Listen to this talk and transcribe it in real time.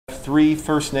three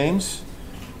first names.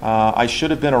 I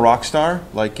should have been a rock star,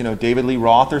 like David Lee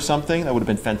Roth or something. That would have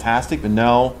been fantastic, but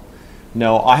no,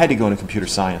 I had to go into computer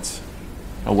science.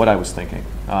 What I was thinking.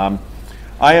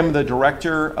 I am the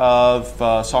director of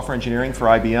software engineering for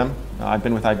IBM. I've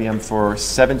been with IBM for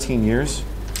 17 years.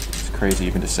 It's crazy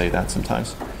even to say that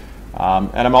sometimes.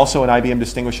 And I'm also an IBM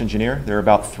Distinguished Engineer. There are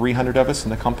about 300 of us in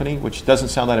the company, which doesn't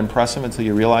sound that impressive until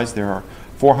you realize there are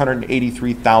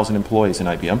 483,000 employees in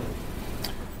IBM.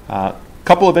 A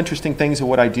couple of interesting things of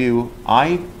what I do.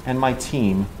 I and my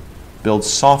team build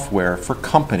software for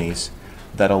companies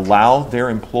that allow their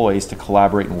employees to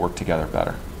collaborate and work together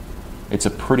better. It's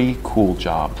a pretty cool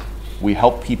job. We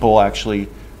help people actually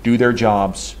do their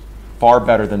jobs far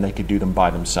better than they could do them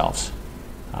by themselves.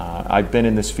 I've been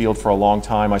in this field for a long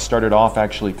time. I started off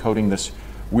actually coding this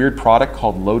weird product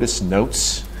called Lotus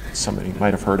Notes, somebody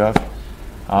might have heard of.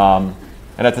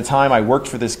 And at the time I worked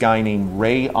for this guy named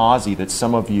Ray Ozzie that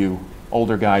some of you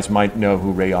older guys might know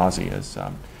who Ray Ozzie is.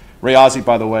 Ray Ozzie,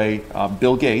 by the way,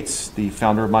 Bill Gates, the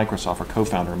founder of Microsoft, or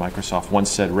co-founder of Microsoft, once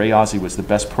said Ray Ozzie was the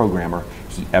best programmer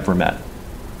he ever met.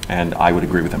 And I would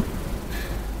agree with him.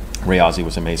 Ray Ozzie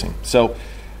was amazing. So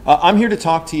I'm here to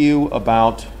talk to you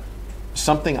about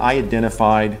something I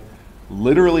identified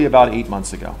literally about 8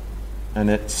 months ago. And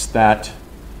it's that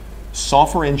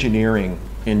software engineering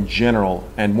in general,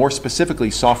 and more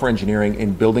specifically software engineering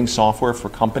in building software for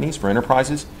companies, for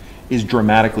enterprises, is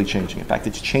dramatically changing. In fact,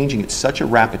 it's changing at such a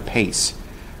rapid pace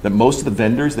that most of the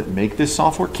vendors that make this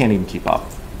software can't even keep up.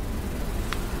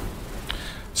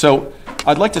 So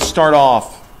I'd like to start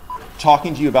off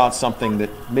talking to you about something that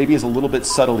maybe is a little bit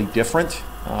subtly different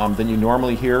than you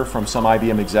normally hear from some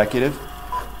IBM executive.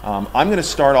 I'm going to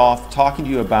start off talking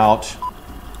to you about,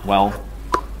 well,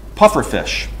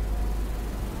 pufferfish.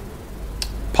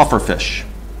 Pufferfish.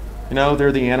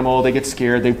 They're the animal, they get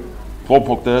scared, they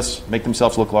poke this, make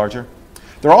themselves look larger.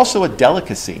 They're also a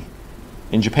delicacy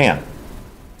in Japan.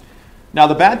 Now,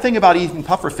 the bad thing about eating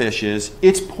pufferfish is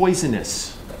it's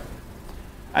poisonous.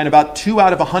 And about 2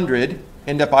 out of 100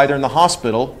 end up either in the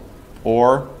hospital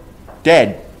or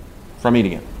dead from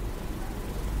eating it.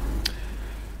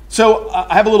 So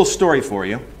I have a little story for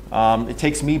you. It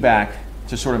takes me back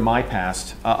to sort of my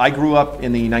past. I grew up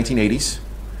in the 1980s.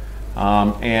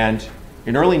 And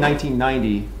in early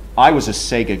 1990, I was a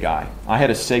Sega guy. I had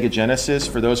a Sega Genesis,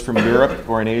 for those from Europe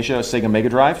or in Asia, a Sega Mega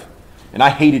Drive. And I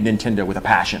hated Nintendo with a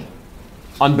passion,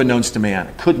 unbeknownst to man.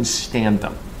 I couldn't stand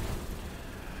them.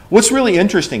 What's really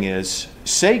interesting is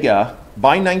Sega,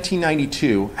 by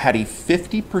 1992, had a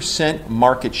 50%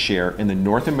 market share in the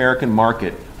North American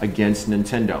market against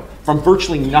Nintendo, from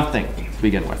virtually nothing to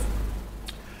begin with.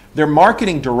 Their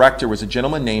marketing director was a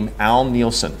gentleman named Al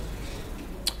Nielsen.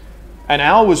 And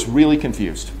Al was really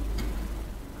confused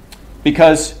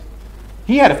because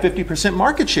he had a 50%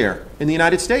 market share in the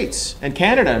United States and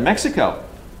Canada and Mexico,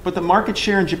 but the market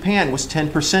share in Japan was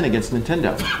 10% against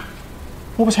Nintendo.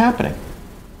 What was happening?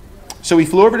 So he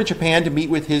flew over to Japan to meet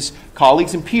with his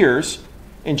colleagues and peers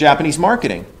in Japanese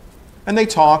marketing. And they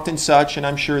talked and such, and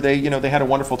I'm sure they had a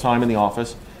wonderful time in the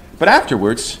office. But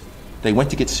afterwards, they went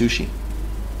to get sushi.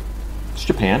 It's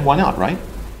Japan, why not, right?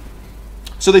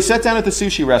 So they sat down at the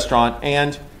sushi restaurant,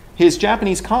 and his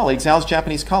Japanese colleagues, Al's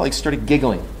Japanese colleagues, started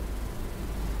giggling.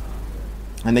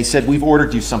 And they said, "We've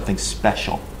ordered you something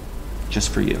special, just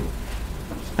for you."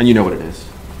 And you know what it is.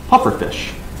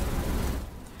 Pufferfish.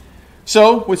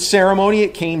 So with ceremony,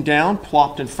 it came down,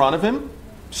 plopped in front of him.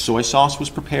 Soy sauce was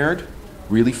prepared,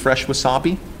 really fresh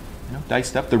wasabi,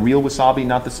 diced up. The real wasabi,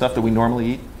 not the stuff that we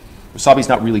normally eat. Wasabi's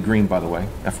not really green, by the way,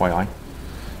 FYI.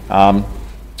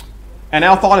 And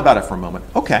Al thought about it for a moment.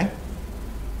 Okay,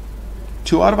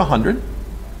 2 out of 100.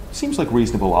 Seems like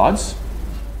reasonable odds.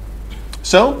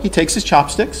 So he takes his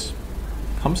chopsticks,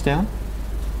 comes down,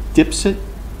 dips it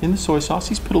in the soy sauce.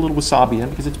 He's put a little wasabi in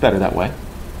because it's better that way.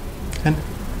 And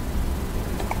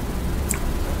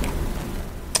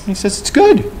he says, "It's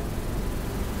good."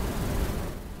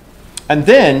 And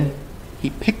then he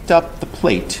picked up the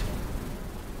plate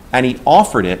and he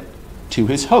offered it to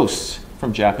his hosts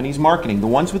from Japanese marketing, the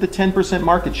ones with a 10%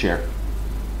 market share.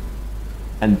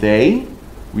 And they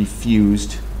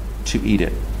refused to eat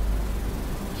it.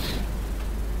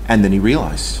 And then he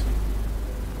realized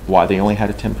why they only had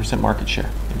a 10% market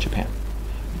share in Japan.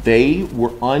 They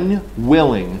were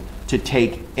unwilling to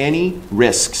take any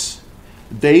risks.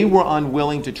 They were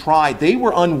unwilling to try. They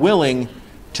were unwilling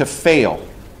to fail.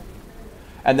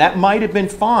 And that might have been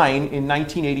fine in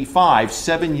 1985,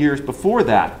 7 years before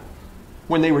that,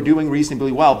 when they were doing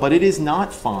reasonably well, but it is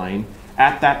not fine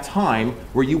at that time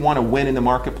where you want to win in the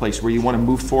marketplace, where you want to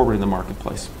move forward in the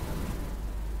marketplace.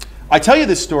 I tell you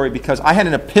this story because I had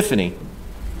an epiphany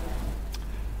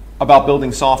about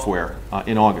building software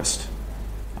in August.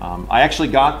 I actually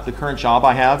got the current job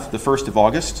I have the 1st of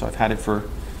August, so I've had it for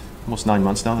almost 9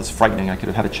 months now. That's frightening. I could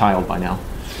have had a child by now.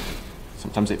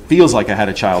 Sometimes it feels like I had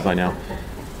a child by now.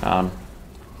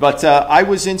 But I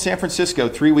was in San Francisco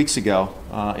 3 weeks ago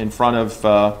in front of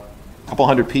a couple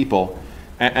hundred people,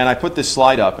 and I put this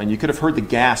slide up, and you could have heard the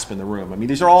gasp in the room. I mean,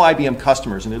 these are all IBM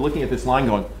customers, and they're looking at this line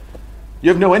going, "You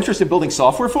have no interest in building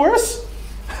software for us?"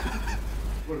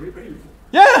 What are we paying for?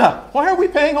 Yeah, why are we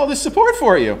paying all this support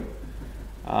for you?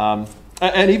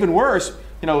 And even worse,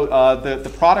 you know, the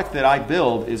product that I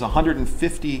build is a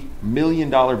 $150 million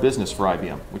business for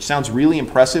IBM, which sounds really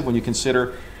impressive when you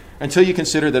consider, until you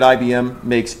consider that IBM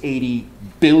makes $80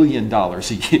 billion a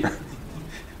year,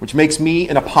 which makes me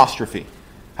an apostrophe.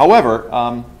 However,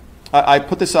 I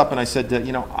put this up and I said,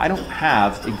 you know, I don't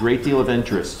have a great deal of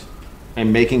interest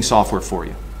in making software for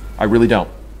you. I really don't.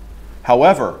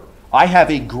 However, I have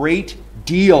a great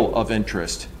deal of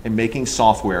interest in making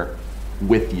software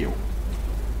with you.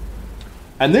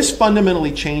 And this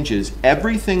fundamentally changes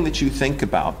everything that you think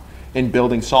about in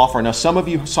building software. Now, some of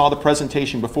you saw the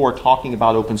presentation before talking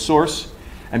about open source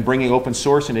and bringing open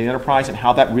source into the enterprise and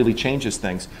how that really changes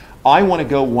things. I want to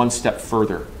go one step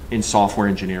further in software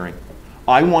engineering.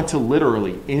 I want to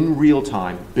literally, in real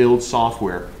time, build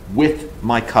software with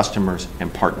my customers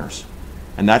and partners.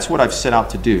 And that's what I've set out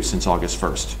to do since August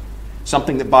 1st.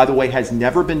 Something that, by the way, has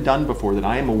never been done before that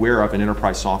I am aware of in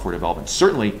enterprise software development.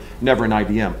 Certainly never in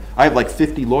IBM. I have like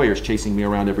 50 lawyers chasing me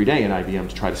around every day in IBM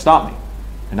to try to stop me.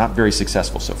 And not very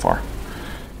successful so far.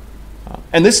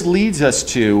 And this leads us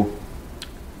to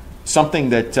something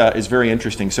that is very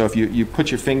interesting. So if you put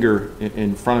your finger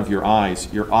in front of your eyes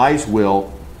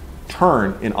will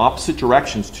turn in opposite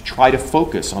directions to try to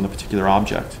focus on a particular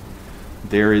object.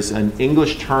 There is an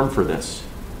English term for this,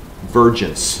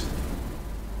 vergence.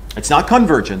 It's not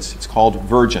convergence, it's called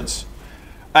vergence.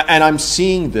 And I'm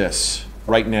seeing this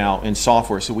right now in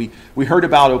software. So we heard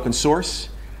about open source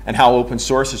and how open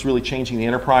source is really changing the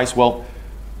enterprise. Well,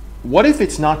 what if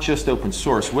it's not just open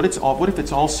source? What if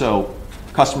it's also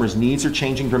customers' needs are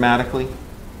changing dramatically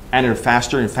and at a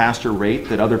faster and faster rate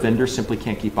that other vendors simply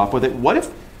can't keep up with it? What if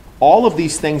all of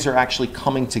these things are actually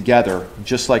coming together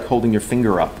just like holding your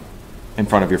finger up in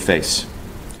front of your face?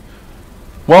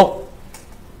 Well,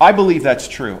 I believe that's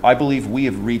true. I believe we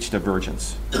have reached a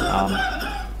vergence.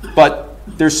 But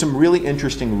there's some really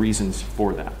interesting reasons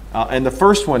for that. And the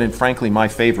first one, and frankly my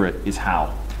favorite, is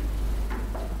how.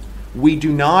 We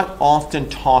do not often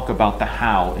talk about the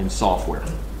how in software,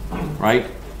 right?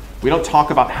 We don't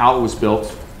talk about how it was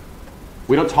built.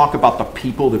 We don't talk about the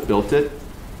people that built it.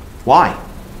 Why?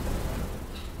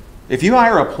 If you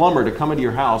hire a plumber to come into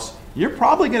your house, you're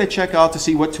probably going to check out to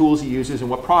see what tools he uses and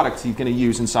what products he's going to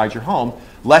use inside your home,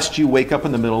 lest you wake up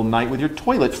in the middle of the night with your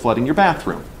toilet flooding your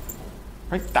bathroom.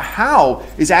 Right? The how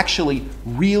is actually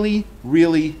really,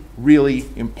 really, really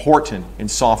important in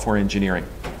software engineering.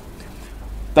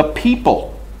 The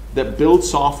people that build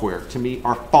software, to me,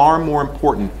 are far more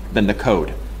important than the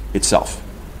code itself.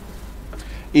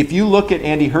 If you look at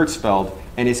Andy Hertzfeld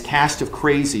and his cast of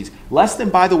crazies, less than,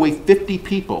 by the way, 50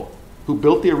 people who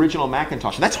built the original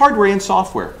Macintosh, and that's hardware and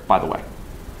software, by the way,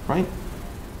 right?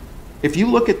 If you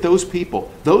look at those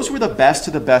people, those were the best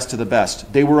of the best of the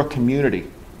best. They were a community.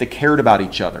 They cared about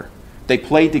each other. They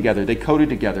played together. They coded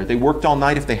together. They worked all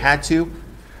night if they had to,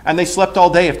 and they slept all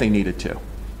day if they needed to,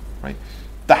 right?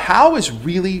 The how is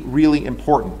really, really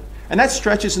important. And that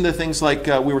stretches into things like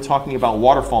we were talking about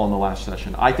waterfall in the last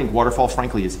session. I think waterfall,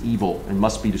 frankly, is evil and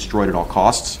must be destroyed at all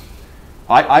costs.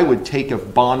 I would take a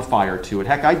bonfire to it.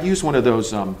 Heck, I'd use one of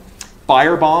those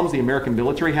fire bombs the American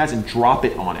military has and drop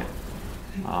it on it.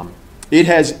 It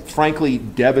has, frankly,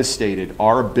 devastated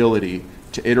our ability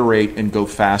to iterate and go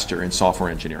faster in software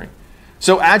engineering.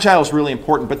 So agile is really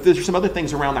important, but there's some other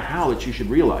things around the how that you should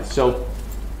realize. So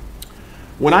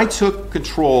when I took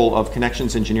control of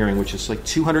Connections Engineering, which is like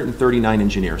 239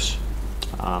 engineers,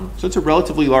 so it's a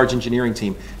relatively large engineering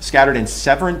team scattered in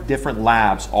 7 different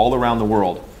labs all around the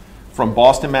world, from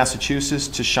Boston, Massachusetts,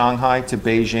 to Shanghai, to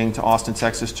Beijing, to Austin,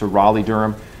 Texas, to Raleigh,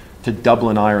 Durham, to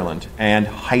Dublin, Ireland, and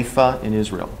Haifa in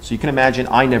Israel. So you can imagine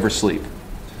I never sleep.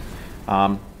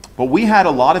 But we had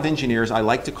a lot of engineers I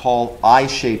like to call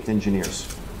I-shaped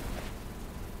engineers.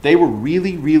 They were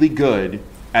really, really good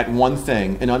at one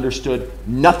thing and understood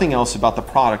nothing else about the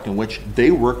product in which they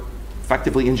were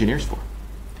effectively engineers for.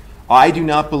 I do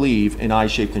not believe in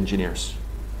I-shaped engineers.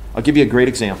 I'll give you a great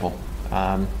example.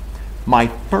 My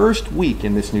first week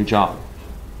in this new job,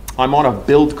 I'm on a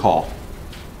build call.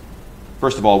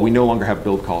 First of all, we no longer have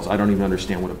build calls. I don't even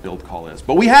understand what a build call is.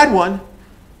 But we had one.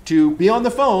 to be on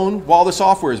the phone while the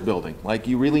software is building. Like,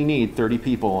 you really need 30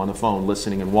 people on the phone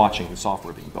listening and watching the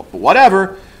software being built. But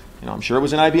whatever, I'm sure it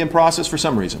was an IBM process for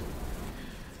some reason.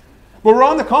 But we're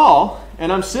on the call,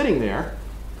 and I'm sitting there,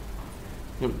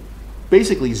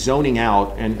 basically zoning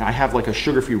out, and I have like a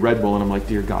sugar-free Red Bull, and I'm like,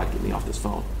 dear God, get me off this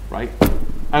phone, right?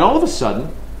 And all of a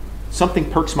sudden, something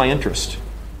perks my interest.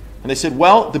 And they said,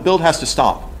 well, the build has to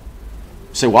stop.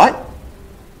 I say, what?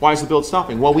 Why is the build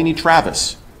stopping? Well, we need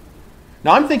Travis.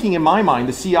 Now, I'm thinking in my mind,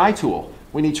 the CI tool,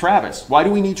 we need Travis. Why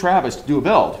do we need Travis to do a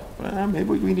build? Well, maybe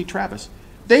we need Travis.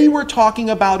 They were talking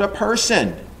about a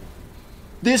person.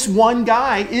 This one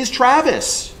guy is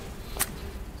Travis,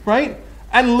 right?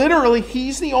 And literally,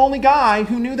 he's the only guy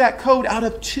who knew that code out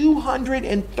of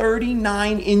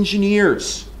 239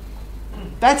 engineers.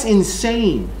 That's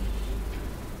insane.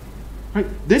 Right?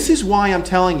 This is why I'm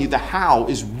telling you the how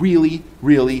is really,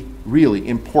 really, really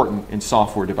important in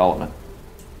software development.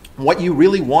 What you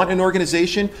really want in an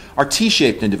organization are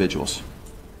T-shaped individuals.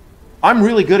 I'm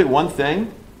really good at one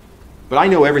thing, but I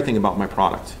know everything about my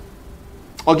product.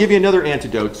 I'll give you another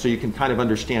antidote so you can kind of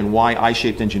understand why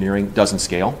I-shaped engineering doesn't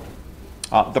scale.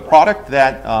 The product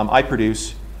that I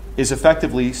produce is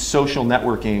effectively social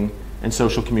networking and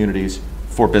social communities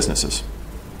for businesses.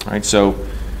 Right? So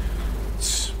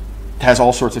it has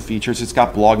all sorts of features. It's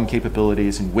got blogging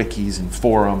capabilities and wikis and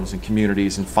forums and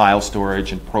communities and file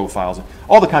storage and profiles and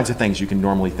all the kinds of things you can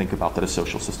normally think about that a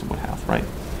social system would have, right?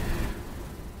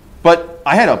 But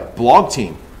I had a blog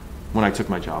team when I took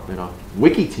my job, and a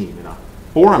wiki team, and a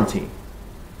forum team.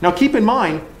 Now keep in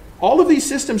mind, all of these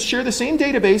systems share the same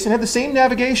database and have the same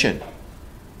navigation.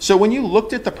 So when you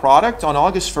looked at the product on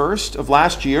August 1st of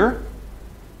last year,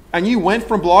 and you went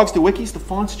from blogs to wikis, the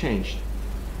fonts changed.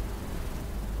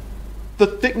 The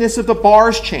thickness of the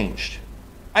bars changed.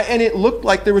 And it looked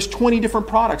like there was 20 different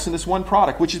products in this one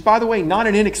product, which is, by the way, not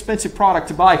an inexpensive product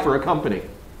to buy for a company.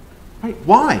 Right?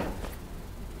 Why?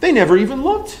 They never even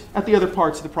looked at the other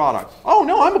parts of the product. Oh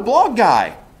no, I'm a blog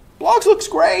guy. Blogs looks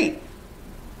great.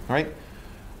 All right?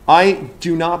 I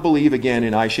do not believe, again,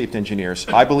 in I-shaped engineers.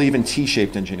 I believe in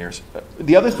T-shaped engineers.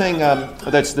 The other thing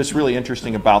that's really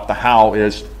interesting about the how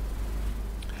is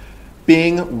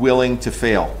being willing to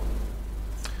fail.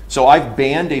 So I've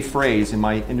banned a phrase in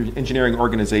my engineering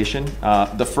organization.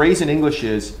 The phrase in English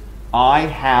is, I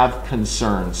have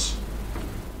concerns.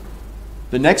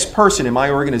 The next person in my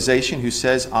organization who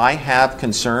says, I have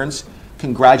concerns,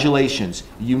 congratulations,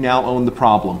 you now own the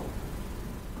problem.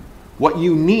 What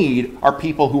you need are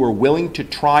people who are willing to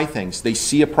try things. They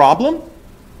see a problem?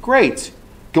 Great.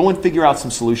 Go and figure out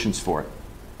some solutions for it.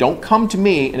 Don't come to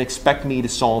me and expect me to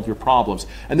solve your problems.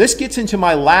 And this gets into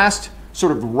my last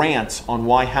sort of rant on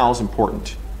why how is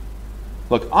important.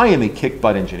 Look, I am a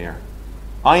kick-butt engineer.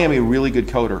 I am a really good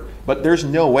coder, but there's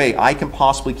no way I can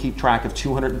possibly keep track of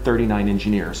 239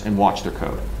 engineers and watch their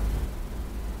code.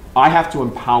 I have to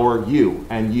empower you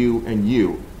and you and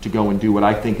you to go and do what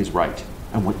I think is right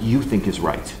and what you think is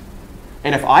right.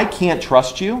 And if I can't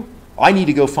trust you, I need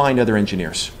to go find other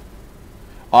engineers.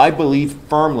 I believe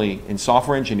firmly in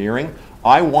software engineering.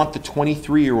 I want the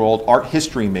 23-year-old art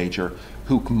history major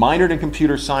who minored in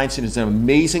computer science and is an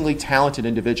amazingly talented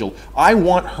individual. I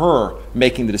want her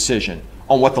making the decision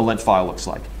on what the lint file looks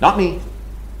like. Not me,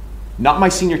 not my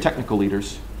senior technical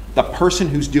leaders, the person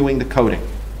who's doing the coding.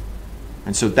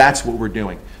 And so that's what we're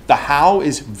doing. The how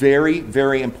is very,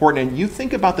 very important. And you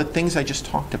think about the things I just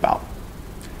talked about.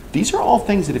 These are all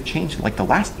things that have changed in like the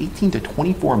last 18 to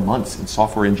 24 months in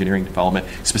software engineering development,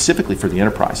 specifically for the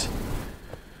enterprise.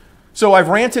 So I've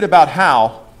ranted about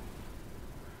how,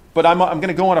 but I'm going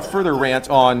to go on a further rant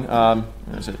on,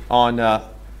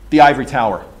 the ivory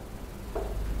tower.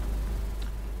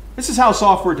 This is how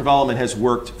software development has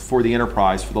worked for the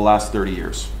enterprise for the last 30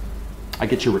 years. I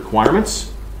get your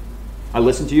requirements. I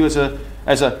listen to you as a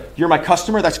you're my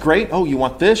customer, that's great. Oh, you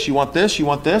want this, you want this, you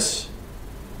want this.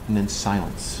 And then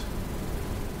silence.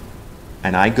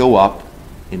 And I go up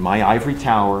in my ivory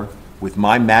tower with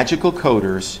my magical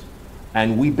coders,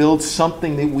 and we build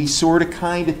something that we sort of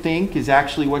kind of think is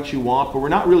actually what you want, but we're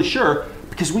not really sure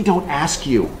because we don't ask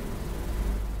you.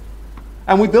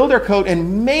 And we build our code,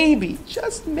 and maybe,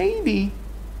 just maybe,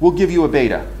 we'll give you a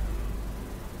beta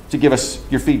to give us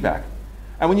your feedback.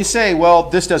 And when you say, well,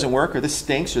 this doesn't work, or this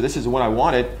stinks, or this isn't what I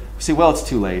wanted, we say, well, it's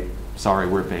too late. Sorry,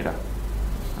 we're at beta.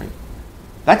 Right?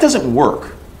 That doesn't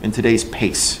work in today's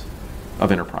pace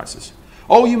of enterprises.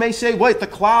 Oh, you may say, wait, the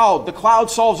cloud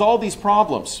solves all these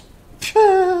problems.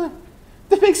 That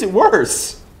makes it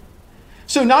worse.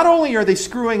 So not only are they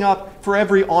screwing up for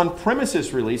every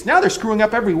on-premises release, now they're screwing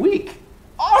up every week.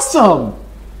 Awesome!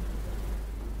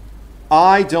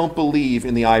 I don't believe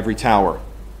in the ivory tower.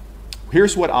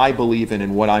 here's what I believe in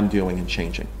and what I'm doing and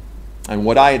changing. And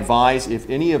what I advise, if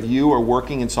any of you are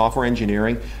working in software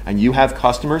engineering and you have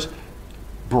customers,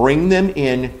 bring them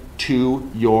in to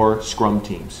your Scrum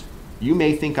teams. You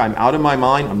may think I'm out of my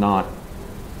mind, I'm not.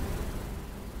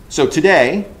 So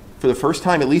today, for the first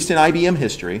time, at least in IBM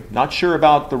history, not sure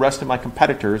about the rest of my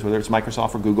competitors, whether it's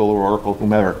Microsoft or Google or Oracle,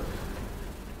 whomever,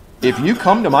 if you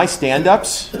come to my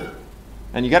stand-ups,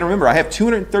 and you got to remember, I have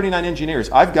 239 engineers.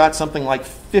 I've got something like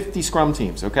 50 Scrum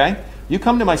teams, okay? You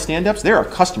come to my stand-ups, there are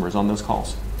customers on those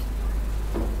calls,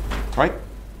 right?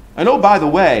 And oh, by the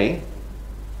way,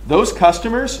 those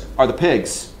customers are the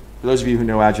pigs, for those of you who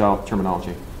know Agile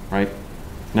terminology, right?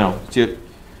 No.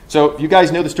 So you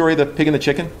guys know the story of the pig and the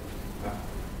chicken?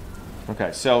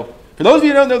 Okay, so for those of you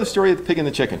who don't know the story of the pig and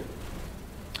the chicken,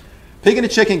 pig and the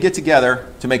chicken get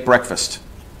together to make breakfast,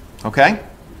 okay?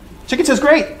 Chicken says,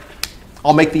 great,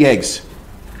 I'll make the eggs.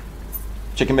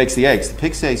 Chicken makes the eggs. The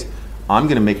pig says, I'm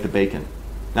going to make the bacon.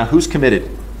 Now, who's committed?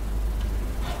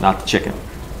 Not the chicken.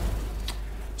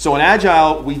 So in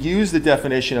Agile, we use the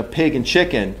definition of pig and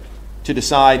chicken to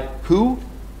decide who,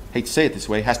 hate to say it this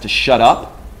way, has to shut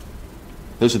up.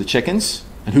 Those are the chickens.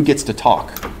 And who gets to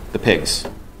talk? The pigs.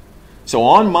 So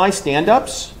on my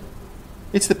stand-ups,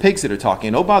 it's the pigs that are talking.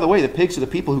 And oh, by the way, the pigs are the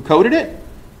people who coded it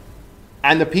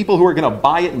and the people who are going to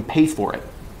buy it and pay for it.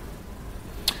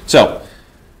 So,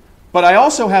 but I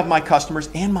also have my customers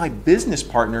and my business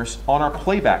partners on our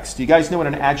playbacks. Do you guys know what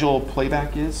an Agile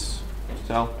playback is?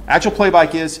 So, Agile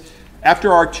playback is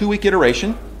after our 2-week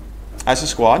iteration as a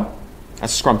squad,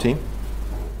 as a Scrum team,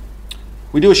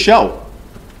 we do a show.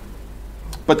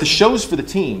 But the show's for the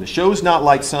team. The show's not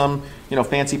like some,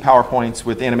 fancy PowerPoints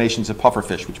with animations of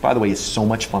pufferfish, which, by the way, is so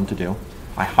much fun to do.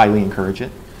 I highly encourage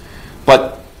it.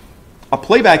 But a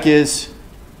playback is,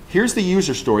 here's the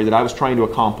user story that I was trying to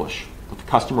accomplish. What the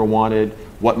customer wanted,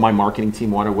 what my marketing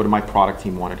team wanted, what my product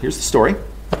team wanted. Here's the story.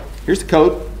 Here's the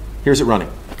code. Here's it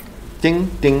running. Ding,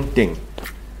 ding, ding.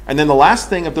 And then the last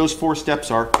thing of those 4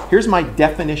 steps are, here's my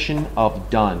definition of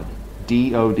done.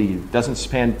 DOD. Doesn't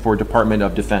stand for Department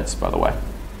of Defense, by the way.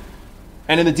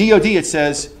 And in the DOD it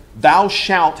says, thou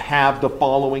shalt have the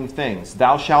following things.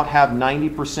 Thou shalt have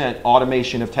 90%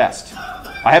 automation of test.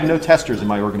 I have no testers in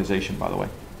my organization, by the way.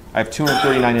 I have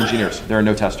 239 engineers. There are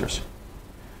no testers.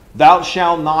 Thou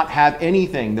shalt not have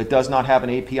anything that does not have an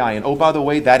API. And oh, by the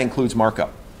way, that includes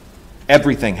markup.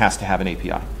 Everything has to have an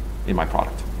API in my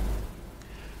product.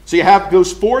 So you have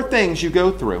those 4 things you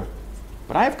go through.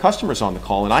 But I have customers on the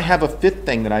call, and I have a 5th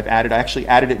thing that I've added. I actually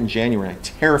added it in January. I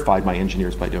terrified my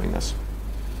engineers by doing this.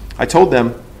 I told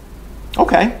them,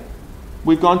 okay,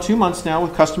 we've gone 2 months now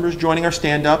with customers joining our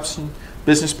stand-ups and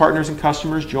business partners and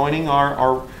customers joining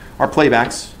our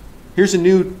playbacks. Here's a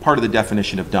new part of the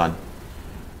definition of done.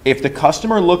 If the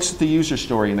customer looks at the user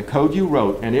story and the code you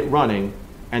wrote and it running,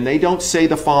 and they don't say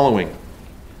the following,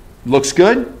 looks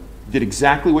good, did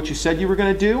exactly what you said you were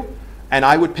going to do, and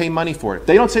I would pay money for it. If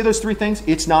they don't say those 3 things,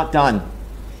 it's not done.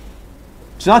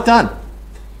 It's not done.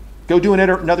 Go do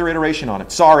another iteration on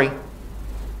it. Sorry.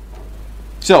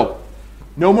 So,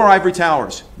 no more ivory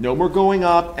towers. No more going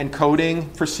up and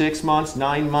coding for 6 months,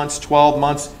 9 months, 12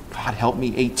 months, God help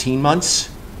me, 18 months.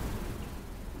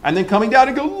 And then coming down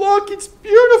and go, look, it's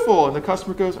beautiful. And the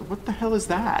customer goes, what the hell is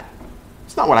that?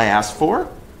 It's not what I asked for.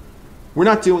 We're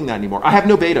not doing that anymore. I have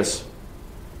no betas.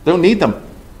 Don't need them.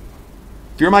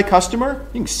 If you're my customer,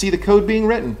 you can see the code being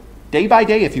written day by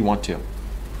day if you want to.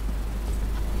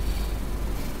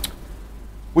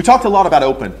 We talked a lot about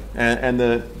open, and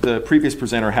the previous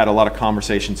presenter had a lot of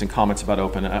conversations and comments about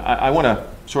open. I want to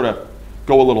sort of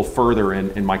go a little further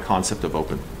in my concept of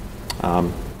open.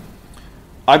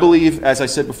 I believe, as I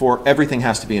said before, everything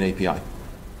has to be an API.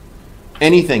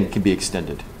 Anything can be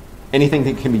extended. Anything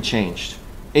that can be changed.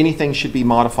 Anything should be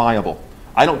modifiable.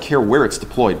 I don't care where it's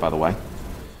deployed, by the way.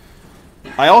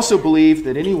 I also believe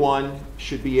that anyone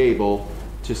should be able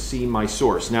to see my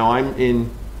source. Now,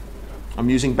 I'm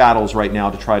using battles right now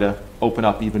to try to open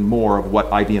up even more of what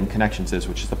IBM Connections is,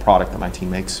 which is the product that my team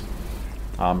makes.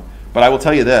 But I will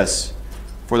tell you this,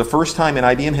 for the first time in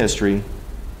IBM history,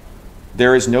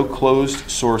 there is no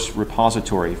closed source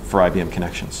repository for IBM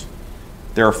Connections.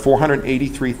 There are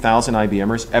 483,000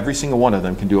 IBMers. Every single one of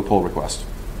them can do a pull request.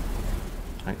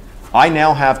 Right? I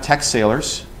now have tech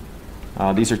sailors.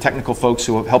 These are technical folks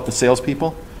who help the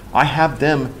salespeople. I have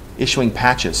them issuing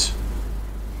patches.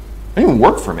 They don't even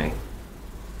work for me.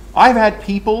 I've had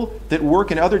people that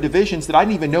work in other divisions that I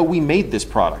didn't even know we made this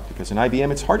product, because in IBM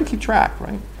it's hard to keep track,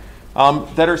 right?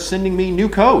 That are sending me new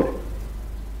code.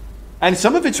 And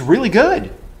some of it's really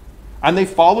good. And they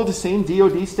follow the same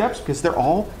DoD steps because they're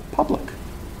all public.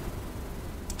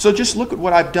 So just look at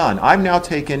what I've done. I've now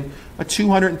taken a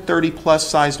 230 plus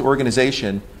sized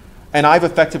organization and I've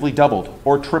effectively doubled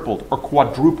or tripled or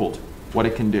quadrupled what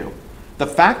it can do. The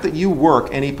fact that you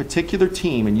work in a particular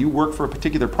team and you work for a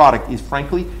particular product is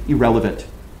frankly irrelevant.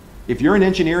 If you're an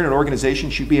engineer in an organization,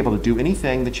 you should be able to do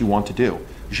anything that you want to do.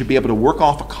 You should be able to work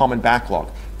off a common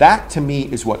backlog. That to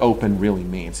me is what open really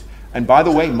means. And by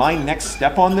the way, my next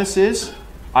step on this is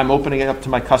I'm opening it up to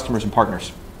my customers and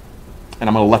partners. And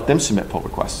I'm going to let them submit pull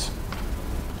requests.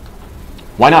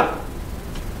 Why not?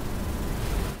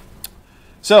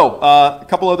 So a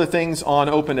couple other things on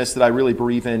openness that I really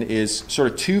believe in is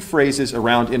sort of two phrases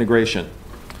around integration.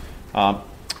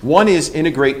 One is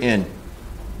integrate in.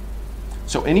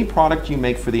 So any product you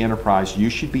make for the enterprise, you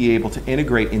should be able to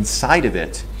integrate inside of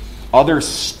it other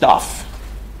stuff.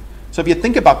 So if you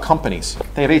think about companies,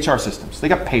 they have HR systems, they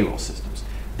got payroll systems,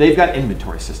 they've got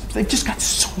inventory systems, they've just got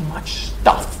so much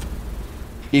stuff.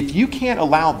 If you can't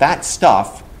allow that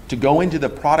stuff to go into the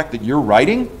product that you're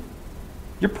writing,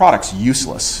 your product's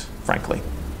useless, frankly.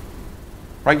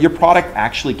 Right? Your product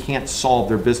actually can't solve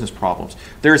their business problems.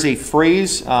 There's a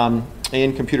phrase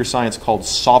in computer science called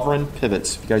sovereign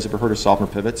pivots. Have you guys ever heard of sovereign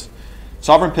pivots?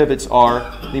 Sovereign pivots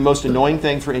are the most annoying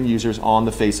thing for end users on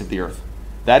the face of the earth.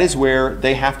 That is where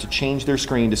they have to change their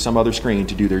screen to some other screen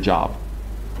to do their job.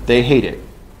 They hate it.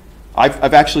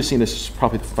 I've actually seen this,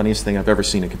 probably the funniest thing I've ever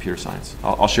seen in computer science.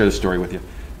 I'll share the story with you.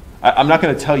 I'm not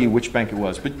going to tell you which bank it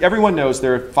was, but everyone knows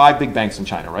there are 5 big banks in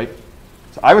China, right?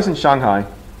 So I was in Shanghai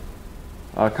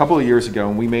a couple of years ago,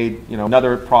 and we made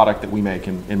another product that we make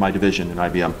in my division in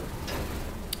IBM.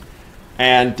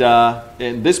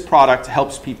 And this product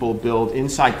helps people build,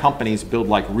 inside companies, build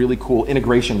like really cool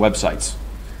integration websites.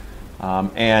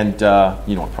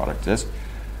 You know what product it is.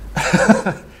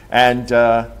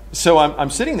 So I'm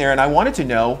sitting there and I wanted to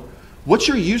know, what's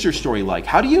your user story like?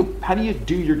 How do you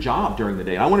do your job during the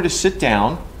day? And I wanted to sit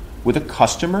down with a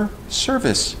customer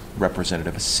service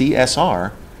representative, a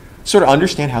CSR, sort of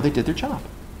understand how they did their job.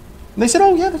 And they said,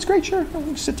 oh yeah, that's great, sure. You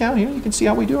can sit down here, you can see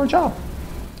how we do our job.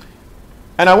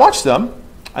 And I watched them,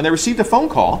 and they received a phone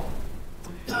call,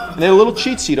 and they had a little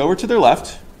cheat sheet over to their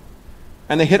left,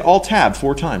 and they hit Alt-Tab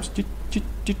 4 times.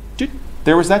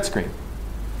 There was that screen.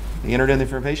 They entered in the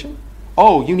information.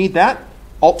 Oh, you need that?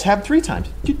 Alt-Tab 3 times.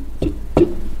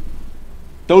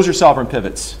 Those are sovereign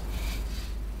pivots.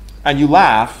 And you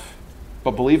laugh,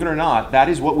 but believe it or not, that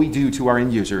is what we do to our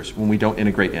end users when we don't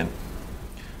integrate in.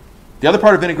 The other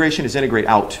part of integration is integrate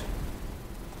out.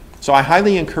 So I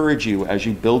highly encourage you, as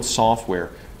you build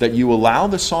software, that you allow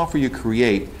the software you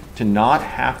create to not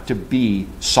have to be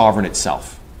sovereign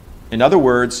itself. In other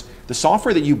words, the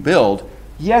software that you build,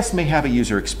 yes, may have a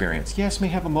user experience, yes, may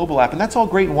have a mobile app, and that's all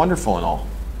great and wonderful and all.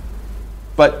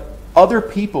 But other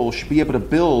people should be able to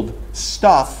build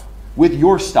stuff with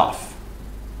your stuff.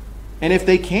 And if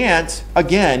they can't,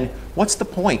 again, what's the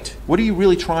point? What are you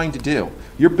really trying to do?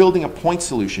 You're building a point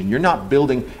solution. You're not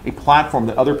building a platform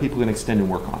that other people can extend and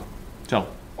work on. So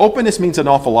openness means an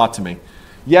awful lot to me.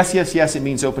 Yes, yes, yes, it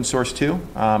means open source too.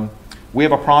 We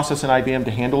have a process in IBM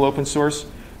to handle open source.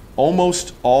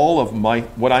 Almost all of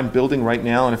what I'm building right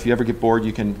now, and if you ever get bored,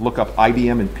 you can look up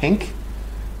IBM in Pink,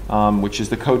 which is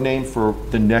the code name for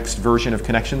the next version of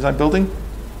connections I'm building.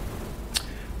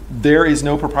 There is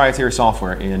no proprietary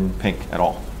software in Pink at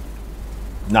all.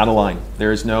 Not a line.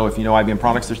 There is no, if you know IBM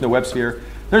products, there's no WebSphere,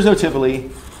 there's no Tivoli,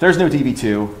 there's no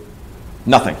DB2,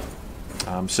 nothing.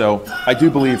 So I do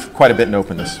believe quite a bit in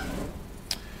openness.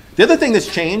 The other thing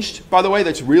that's changed, by the way,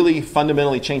 that's really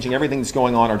fundamentally changing everything that's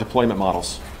going on are deployment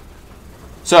models.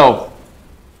 So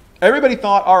everybody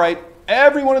thought, all right,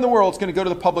 everyone in the world is going to go to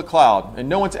the public cloud, and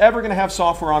no one's ever going to have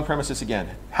software on premises again.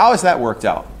 How has that worked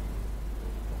out?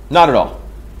 Not at all.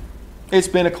 It's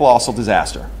been a colossal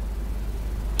disaster.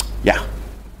 Yeah.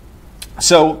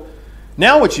 So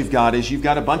now what you've got is you've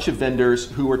got a bunch of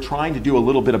vendors who are trying to do a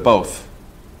little bit of both.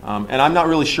 And I'm not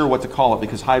really sure what to call it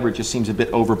because hybrid just seems a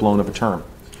bit overblown of a term.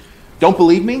 Don't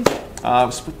believe me?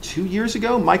 2 years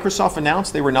ago, Microsoft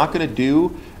announced they were not going to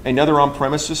do another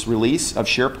on-premises release of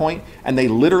SharePoint, and they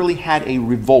literally had a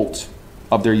revolt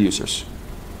of their users.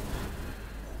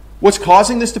 What's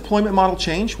causing this deployment model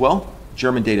change? Well,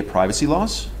 German data privacy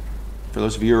laws. For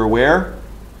those of you who are aware,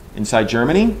 inside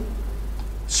Germany,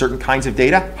 certain kinds of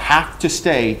data have to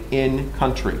stay in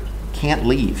country, can't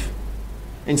leave.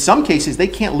 In some cases, they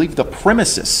can't leave the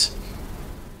premises.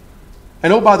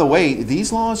 And oh, by the way,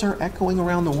 these laws are echoing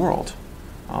around the world.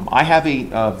 I have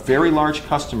a very large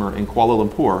customer in Kuala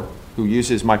Lumpur who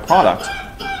uses my product,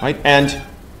 right? And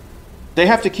they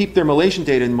have to keep their Malaysian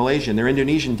data in Malaysia, and their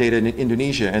Indonesian data in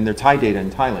Indonesia, and their Thai data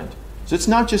in Thailand. So it's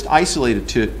not just isolated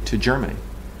to Germany.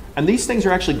 And these things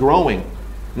are actually growing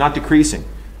not decreasing.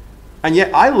 And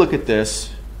yet I look at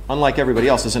this, unlike everybody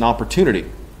else, as an opportunity.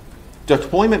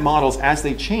 Deployment models, as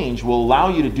they change, will allow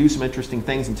you to do some interesting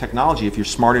things in technology if you're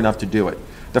smart enough to do it.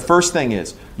 The first thing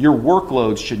is, your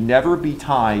workloads should never be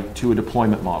tied to a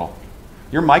deployment model.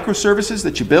 Your microservices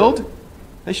that you build,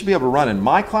 they should be able to run in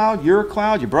my cloud, your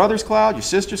brother's cloud, your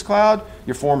sister's cloud,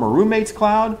 your former roommate's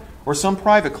cloud, or some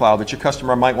private cloud that your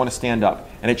customer might want to stand up.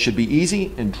 And it should be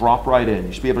easy and drop right in.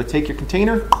 You should be able to take your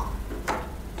container,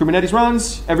 Kubernetes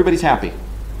runs, everybody's happy.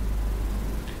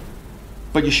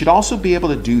 But you should also be able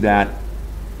to do that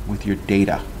with your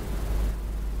data.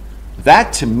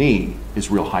 That, to me,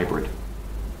 is real hybrid.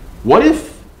 What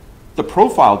if the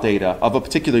profile data of a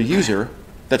particular user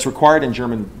that's required in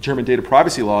German data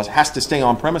privacy laws has to stay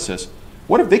on premises?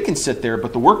 What if they can sit there,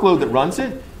 but the workload that runs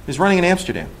it is running in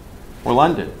Amsterdam or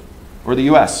London or the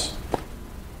US?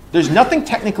 There's nothing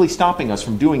technically stopping us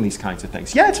from doing these kinds of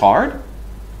things. Yeah, it's hard,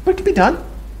 but it can be done.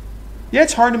 Yeah,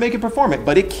 it's hard to make it performant,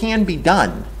 but it can be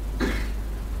done.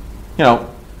 You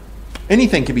know,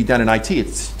 anything can be done in IT.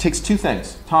 It takes two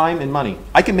things, time and money.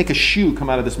 I can make a shoe come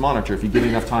out of this monitor if you give me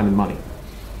enough time and money.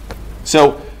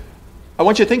 So I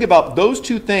want you to think about those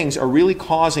two things are really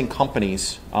causing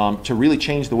companies to really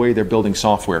change the way they're building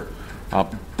software.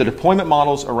 The deployment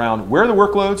models around where are the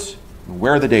workloads and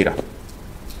where are the data.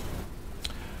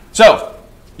 So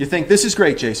you think, this is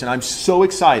great, Jason. I'm so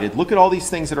excited. Look at all these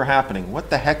things that are happening. What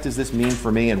the heck does this mean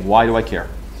for me and why do I care?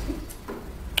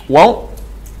 Well,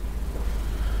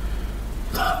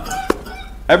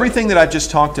 everything that I've just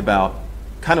talked about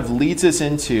kind of leads us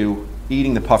into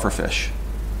eating the puffer fish.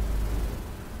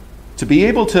 To be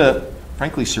able to,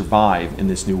 frankly, survive in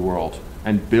this new world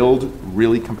and build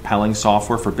really compelling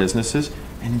software for businesses,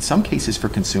 and in some cases for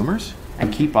consumers,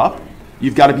 and keep up,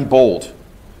 you've got to be bold.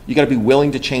 You've got to be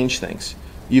willing to change things.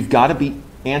 You've got to be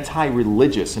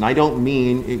anti-religious, and I don't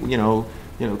mean, you know,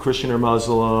 Christian or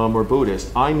Muslim or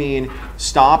Buddhist. I mean,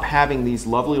 stop having these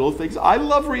lovely little things. I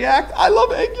love React. I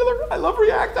love Angular. I love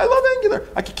React. I love Angular.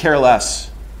 I could care less.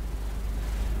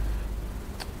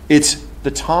 It's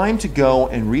the time to go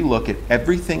and relook at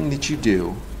everything that you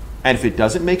do, and if it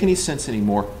doesn't make any sense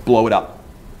anymore, blow it up.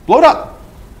 Blow it up.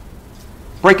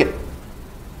 Break it.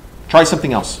 Try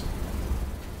something else.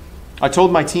 I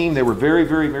told my team, they were very,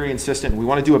 very, very insistent. We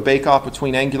want to do a bake-off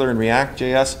between Angular and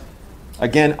React.js.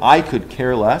 Again, I could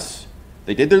care less.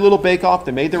 They did their little bake-off.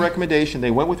 They made their recommendation. They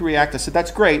went with React. I said,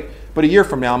 that's great, but a year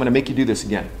from now, I'm going to make you do this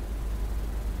again.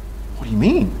 What do you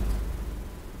mean?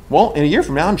 Well, in a year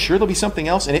from now, I'm sure there'll be something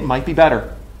else, and it might be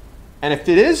better. And if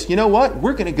it is, you know what?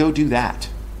 We're going to go do that.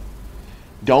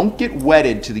 Don't get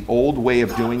wedded to the old way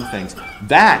of doing things.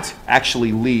 That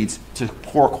actually leads to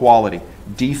poor quality,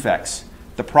 defects.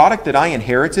 The product that I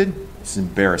inherited, this is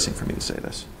embarrassing for me to say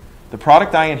this, the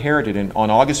product I inherited on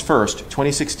August 1st,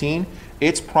 2016,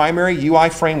 its primary UI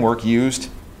framework used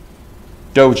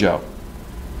Dojo.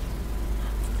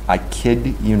 I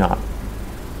kid you not.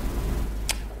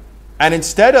 And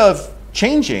instead of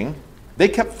changing, they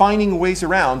kept finding ways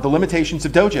around the limitations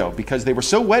of Dojo because they were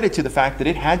so wedded to the fact that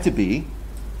it had to be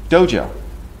Dojo.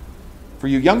 For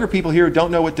you younger people here who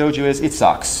don't know what Dojo is, it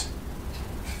sucks.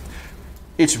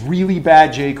 It's really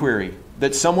bad jQuery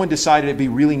that someone decided it'd be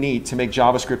really neat to make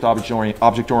JavaScript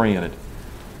object-oriented.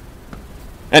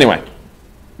 Anyway,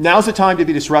 now's the time to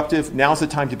be disruptive. Now's the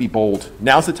time to be bold.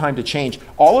 Now's the time to change.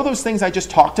 All of those things I just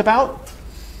talked about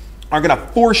are going to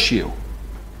force you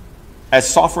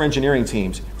as software engineering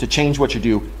teams to change what you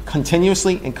do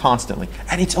continuously and constantly.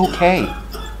 And it's okay.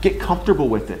 Get comfortable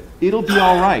with it. It'll be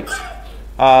all right.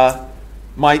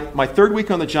 My third week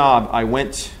on the job, I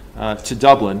went to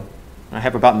Dublin. I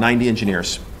have about 90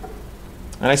 engineers.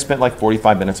 And I spent like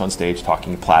 45 minutes on stage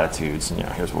talking platitudes and,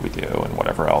 here's what we do and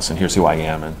whatever else, and here's who I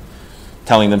am, and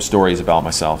telling them stories about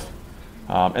myself.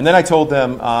 And then I told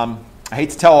them, I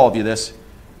hate to tell all of you this,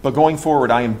 but going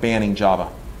forward, I am banning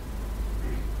Java.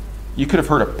 You could have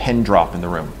heard a pen drop in the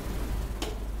room.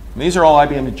 And these are all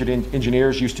IBM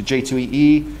engineers used to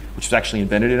J2EE, which was actually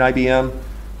invented in IBM,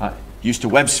 used to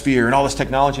WebSphere and all this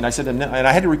technology. And I said, and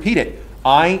I had to repeat it,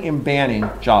 I am banning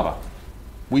Java.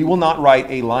 We will not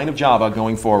write a line of Java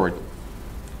going forward.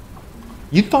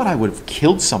 You thought I would have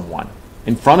killed someone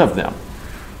in front of them.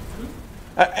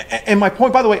 And my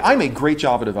point, by the way, I'm a great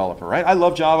Java developer, right? I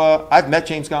love Java. I've met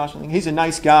James Gosling. He's a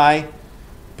nice guy.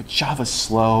 But Java's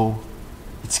slow.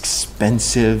 It's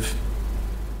expensive.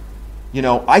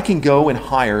 I can go and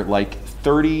hire like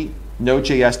 30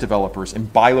 Node.js developers in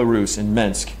Belarus and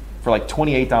Minsk for like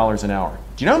 $28 an hour.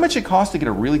 Do you know how much it costs to get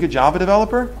a really good Java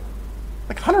developer?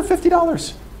 Like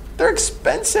 $150. They're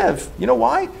expensive. You know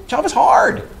why? Java's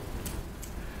hard.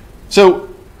 So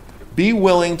Be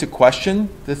willing to question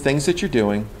the things that you're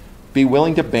doing. Be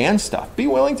willing to ban stuff. Be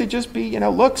willing to just be,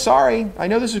 look, sorry, I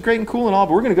know this is great and cool and all,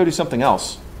 but we're going to go do something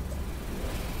else.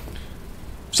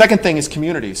 Second thing is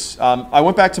communities. I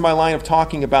went back to my line of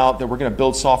talking about that we're going to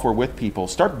build software with people.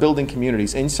 Start building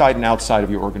communities inside and outside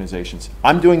of your organizations.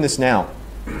 I'm doing this now.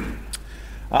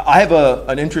 I have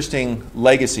an interesting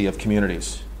legacy of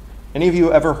communities. Any of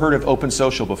you ever heard of Open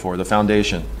Social before, the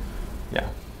foundation? Yeah.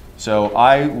 So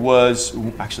I was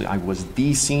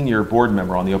the senior board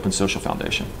member on the Open Social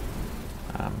Foundation.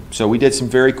 So we did some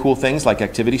very cool things like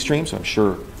activity streams, I'm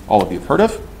sure all of you have heard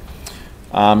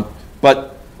of.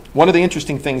 But one of the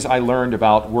interesting things I learned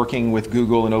about working with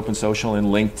Google and Open Social and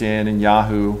LinkedIn and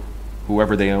Yahoo,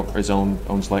 whoever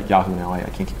owns like Yahoo now, I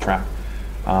can't keep track,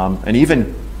 and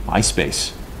even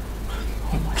MySpace.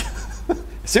 Oh my God.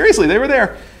 Seriously, they were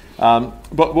there.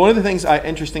 But one of the things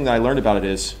interesting that I learned about it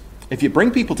is, if you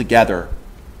bring people together,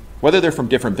 whether they're from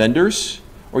different vendors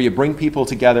or you bring people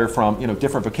together from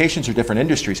different vocations or different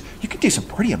industries, you can do some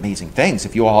pretty amazing things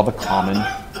if you all have a common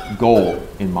goal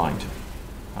in mind.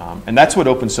 And that's what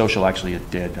Open Social actually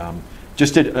did.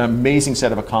 Just did an amazing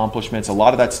set of accomplishments. A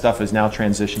lot of that stuff is now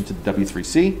transitioned to the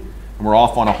W3C, and we're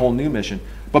off on a whole new mission.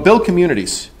 But build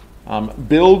communities.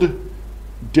 Build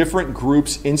different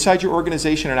groups inside your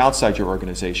organization and outside your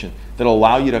organization that will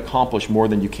allow you to accomplish more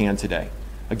than you can today.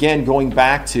 Again, going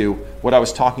back to what I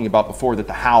was talking about before, that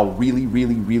the how really,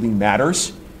 really, really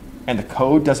matters, and the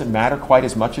code doesn't matter quite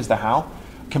as much as the how.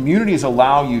 Communities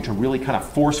allow you to really kind of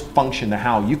force function the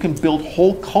how. You can build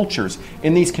whole cultures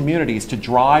in these communities to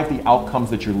drive the outcomes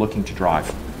that you're looking to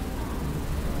drive.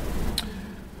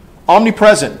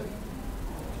 Omnipresent.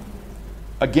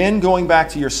 Again, going back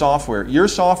to your software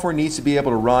needs to be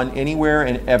able to run anywhere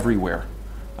and everywhere.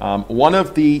 One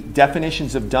of the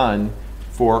definitions of done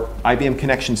for IBM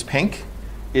Connections Pink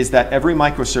is that every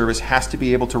microservice has to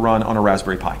be able to run on a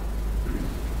Raspberry Pi.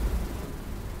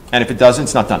 And if it doesn't,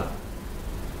 it's not done.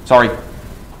 Sorry.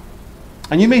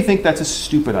 And you may think that's a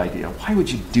stupid idea. Why would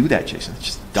you do that, Jason? It's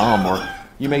just dumb. Or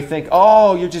you may think,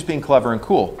 oh, you're just being clever and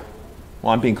cool.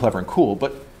 Well, I'm being clever and cool.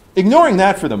 But ignoring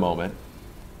that for the moment,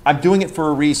 I'm doing it for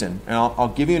a reason. And I'll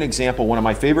give you an example. One of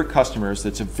my favorite customers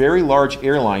that's a very large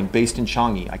airline based in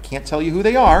Changi. I can't tell you who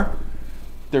they are.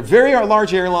 They're a very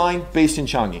large airline based in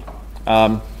Changi.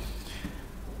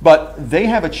 But they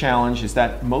have a challenge, is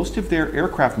that most of their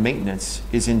aircraft maintenance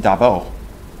is in Davao,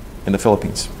 in the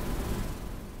Philippines.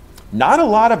 Not a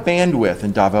lot of bandwidth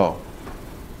in Davao.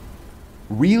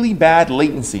 Really bad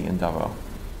latency in Davao.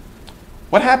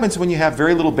 What happens when you have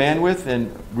very little bandwidth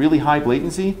and really high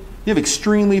latency? You have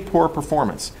extremely poor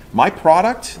performance. My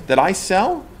product that I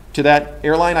sell to that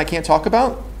airline I can't talk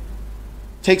about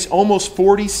takes almost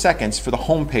 40 seconds for the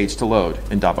home page to load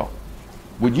in Davao.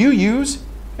 Would you use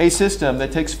a system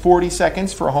that takes 40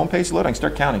 seconds for a home page to load? I can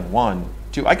start counting. 1,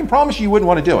 2. I can promise you wouldn't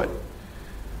want to do it.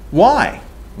 Why?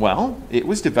 Well, it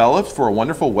was developed for a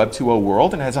wonderful Web 2.0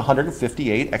 world and has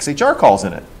 158 XHR calls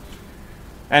in it.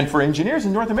 And for engineers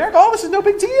in North America, oh, this is no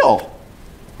big deal,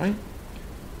 right?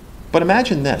 But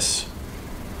imagine this.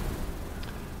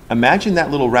 Imagine that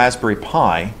little Raspberry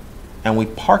Pi, and we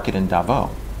park it in Davao.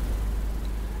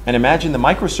 And imagine the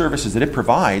microservices that it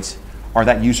provides are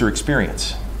that user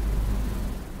experience.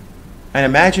 And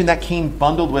imagine that came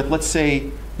bundled with, let's say,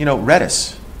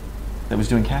 Redis that was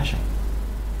doing caching.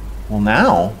 Well,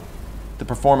 now, the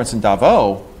performance in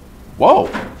Davao, whoa,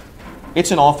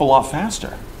 it's an awful lot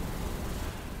faster.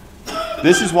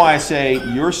 This is why I say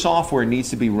your software needs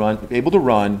to be able to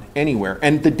run anywhere,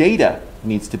 and the data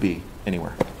needs to be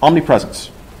anywhere.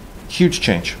 Omnipresence, huge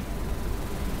change.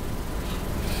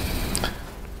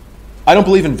 I don't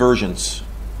believe in versions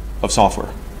of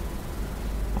software.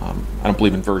 I don't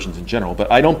believe in versions in general,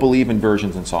 but I don't believe in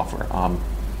versions in software.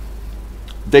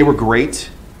 They were great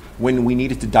when we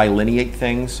needed to delineate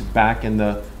things back in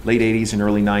the late 80s and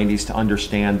early 90s to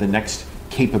understand the next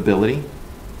capability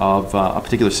of a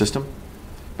particular system.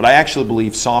 But I actually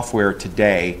believe software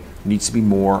today needs to be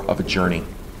more of a journey,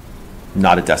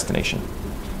 not a destination.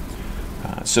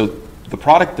 So the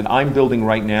product that I'm building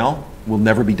right now will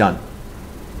never be done.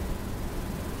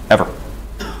 Ever.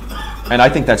 And I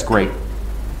think that's great.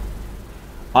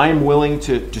 I am willing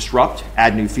to disrupt,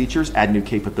 add new features, add new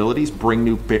capabilities, bring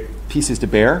new pieces to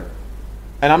bear.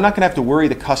 And I'm not going to have to worry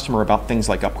the customer about things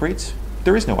like upgrades.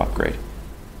 There is no upgrade.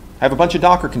 I have a bunch of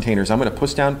Docker containers I'm going to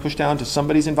push down to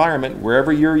somebody's environment,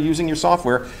 wherever you're using your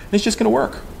software, and it's just going to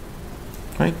work.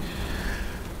 Right?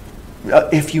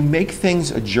 If you make things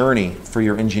a journey for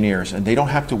your engineers and they don't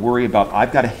have to worry about,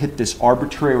 I've got to hit this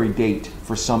arbitrary date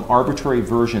for some arbitrary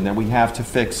version that we have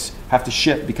to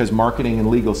ship because marketing and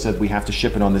legal said we have to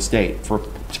ship it on this date for a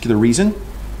particular reason,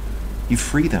 You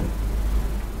free them.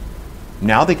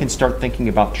 Now they can start thinking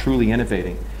about truly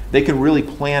innovating. They can really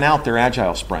plan out their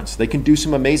agile sprints. They can do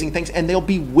some amazing things, and they'll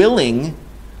be willing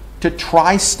to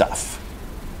try stuff.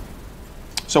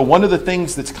 So one of the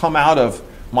things that's come out of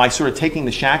my sort of taking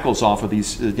the shackles off of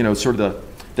these, sort of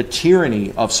the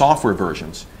tyranny of software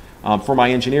versions for my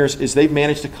engineers is they've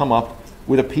managed to come up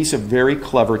with a piece of very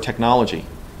clever technology.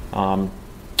 And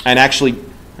actually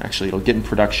it'll get in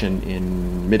production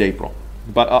in mid-April.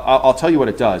 But I'll tell you what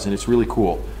it does, and it's really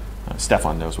cool.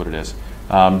 Stefan knows what it is.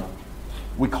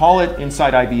 We call it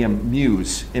inside IBM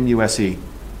Muse, M-U-S-E.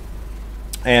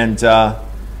 And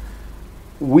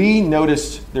we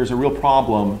noticed there's a real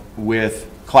problem with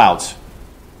clouds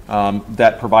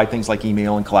that provide things like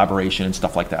email and collaboration and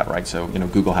stuff like that, right? So,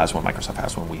 Google has one, Microsoft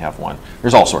has one, we have one.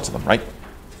 There's all sorts of them, right?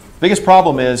 Biggest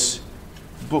problem is,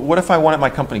 but what if I wanted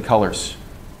my company colors?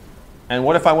 And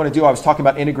what if I want to I was talking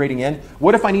about integrating in,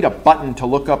 what if I need a button to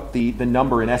look up the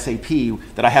number in SAP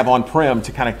that I have on-prem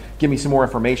to kind of give me some more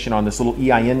information on this little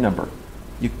EIN number?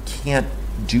 You can't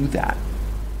do that,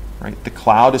 right? The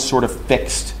cloud is sort of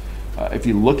fixed. If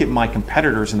you look at my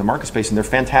competitors in the market space, and they're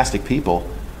fantastic people,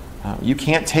 you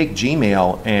can't take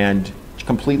Gmail and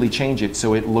completely change it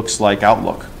so it looks like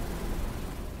Outlook.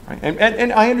 Right?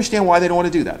 And I understand why they don't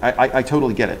want to do that. I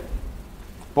totally get it.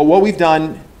 But what we've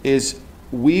done is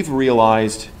we've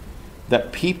realized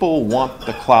that people want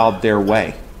the cloud their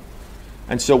way.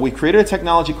 And so we created a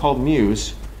technology called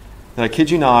Muse that, I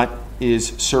kid you not,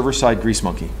 is server-side Grease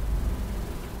Monkey.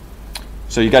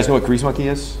 So you guys know what Grease Monkey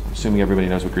is? I'm assuming everybody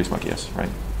knows what Grease Monkey is,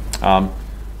 right?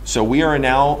 So we are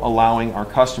now allowing our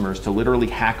customers to literally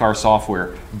hack our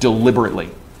software deliberately.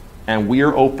 And we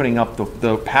are opening up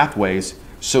the pathways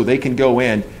so they can go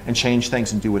in and change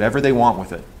things and do whatever they want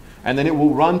with it. And then it will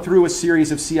run through a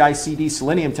series of CI/CD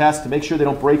Selenium tests to make sure they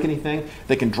don't break anything.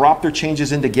 They can drop their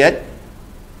changes into Git.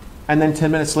 And then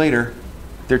 10 minutes later,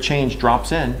 their change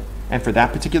drops in. And for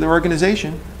that particular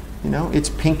organization, it's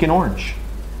pink and orange.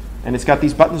 And it's got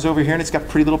these buttons over here, and it's got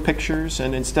pretty little pictures.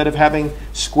 And instead of having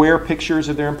square pictures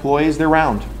of their employees, they're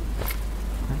round.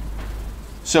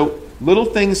 So little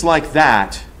things like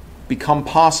that become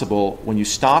possible when you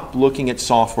stop looking at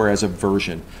software as a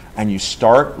version and you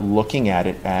start looking at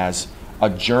it as a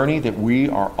journey that we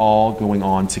are all going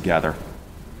on together.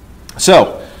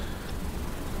 So,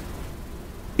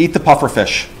 eat the puffer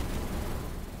fish.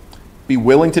 Be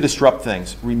willing to disrupt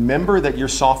things. Remember that your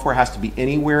software has to be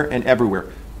anywhere and everywhere.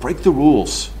 Break the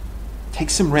rules. Take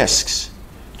some risks.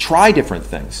 Try different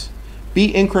things.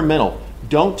 Be incremental.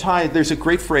 Don't tie, there's a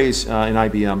great phrase in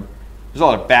IBM. There's a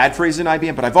lot of bad phrases in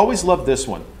IBM, but I've always loved this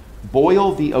one.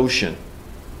 Boil the ocean.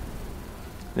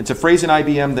 It's a phrase in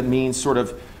IBM that means sort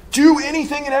of, do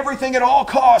anything and everything at all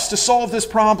costs to solve this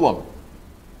problem.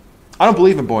 I don't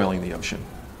believe in boiling the ocean.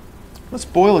 Let's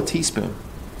boil a teaspoon.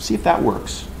 See if that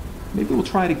works. Maybe we'll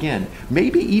try it again.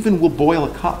 Maybe even we'll boil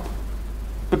a cup.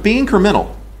 But be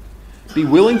incremental. Be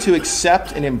willing to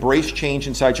accept and embrace change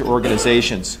inside your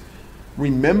organizations.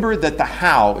 Remember that the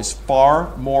how is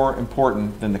far more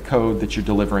important than the code that you're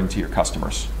delivering to your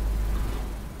customers.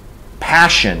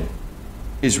 Passion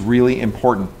is really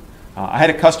important. I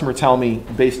had a customer tell me,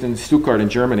 based in Stuttgart in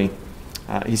Germany,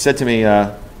 he said to me,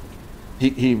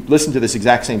 he listened to this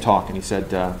exact same talk, and he said,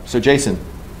 so Jason,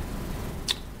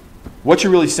 what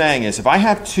you're really saying is if I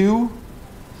have two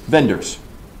vendors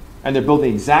and they're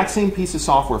building the exact same piece of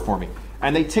software for me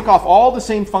and they tick off all the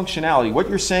same functionality, what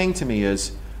you're saying to me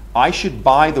is I should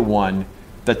buy the one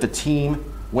that the team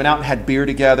went out and had beer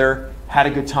together, had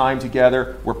a good time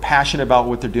together, were passionate about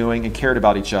what they're doing and cared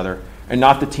about each other, and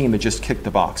not the team that just kicked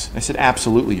the box. I said,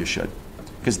 absolutely you should.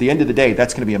 Because at the end of the day,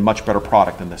 that's going to be a much better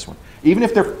product than this one. Even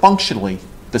if they're functionally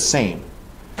the same,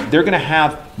 they're going to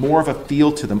have more of a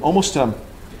feel to them, almost a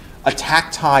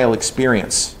tactile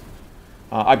experience.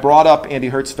 I brought up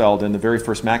Andy Hertzfeld in the very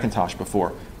first Macintosh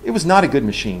before. It was not a good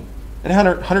machine. At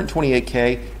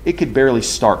 128K, it could barely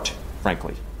start,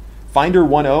 frankly. Finder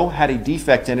 1.0 had a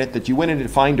defect in it that you went into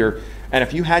Finder, and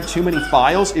if you had too many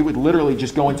files, it would literally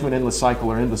just go into an endless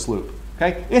cycle or endless loop.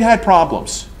 Okay? It had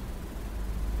problems.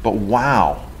 But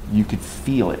wow, you could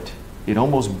feel it. It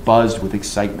almost buzzed with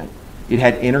excitement. It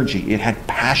had energy. It had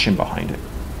passion behind it.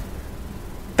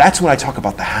 That's when I talk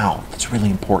about the how. It's really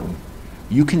important.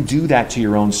 You can do that to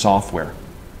your own software.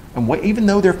 And even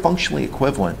though they're functionally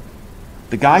equivalent,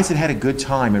 the guys that had a good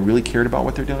time and really cared about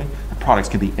what they're doing, the products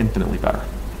can be infinitely better.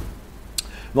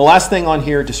 And the last thing on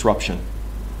here, disruption.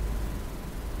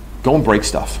 Go and break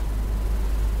stuff.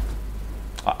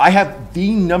 I have the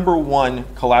 #1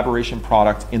 collaboration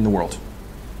product in the world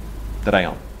that I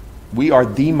own. We are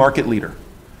the market leader.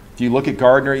 If you look at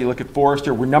Gartner, you look at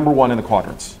Forrester, we're #1 in the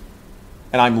quadrants.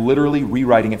 and I'm literally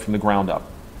rewriting it from the ground up,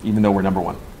 even though we're number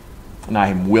one. And I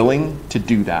am willing to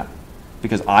do that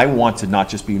because I want to not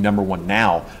just be number one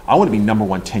now, I want to be number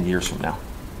one 10 years from now.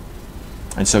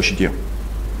 And so should you.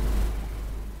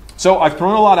 So I've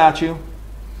thrown a lot at you,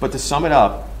 but to sum it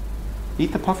up,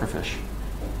 eat the pufferfish.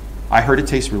 I heard it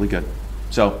tastes really good.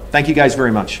 So thank you guys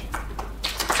very much.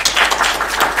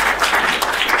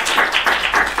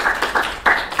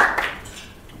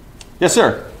 Yes,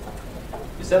 sir.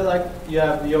 You said like you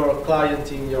have your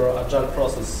client in your agile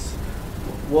process.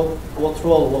 What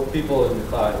role, what people in the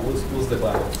client? Who's the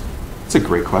client? It's a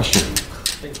great question.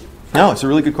 Thank you. No, it's a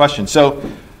really good question. So,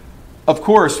 of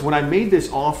course, when I made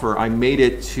this offer, I made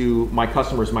it to my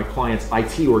customers, my clients'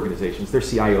 IT organizations, their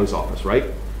CIO's office, right?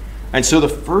 And so the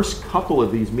first couple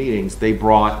of these meetings, they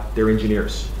brought their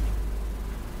engineers.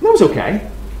 And that was okay.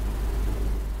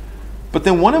 But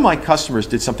then one of my customers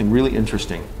did something really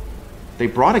interesting. They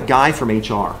brought a guy from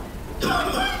HR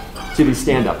to these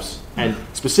stand-ups, and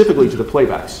specifically to the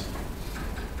playbacks.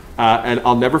 And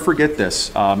I'll never forget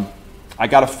this. I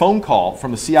got a phone call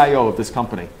from the CIO of this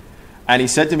company, and he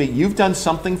said to me, "You've done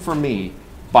something for me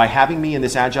by having me in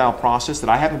this agile process that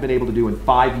I haven't been able to do in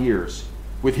 5 years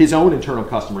with his own internal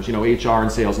customers, you know, HR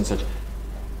and sales and such."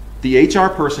 The HR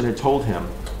person had told him,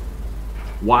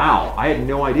 "Wow, I had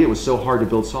no idea it was so hard to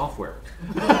build software."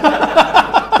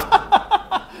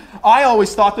 I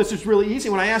always thought this was really easy.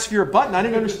 When I asked for your button, I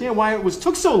didn't understand why it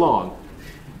took so long.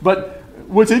 But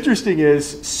what's interesting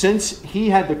is, since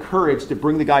he had the courage to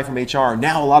bring the guy from HR,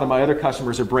 now a lot of my other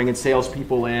customers are bringing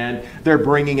salespeople in. They're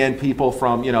bringing in people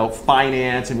from, you know,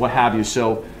 finance and what have you.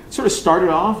 So it sort of started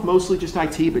off mostly just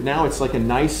IT, but now it's like a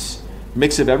nice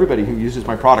mix of everybody who uses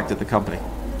my product at the company.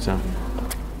 So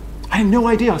I had no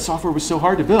idea software was so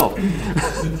hard to build.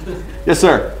 Yes,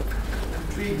 sir.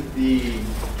 Intrigued the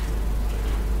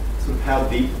sort of how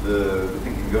deep the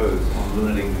thinking goes on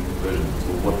limiting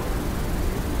versions, or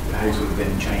how you sort of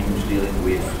then change dealing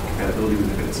with compatibility with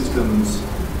embedded systems,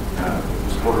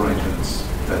 support arrangements,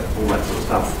 all that sort of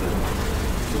stuff that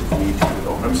sort of leads to with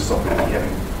on-premises software,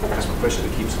 having customer pressure to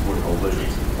keep supporting old versions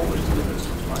of Linux,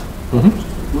 which might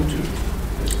Ubuntu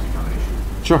has become an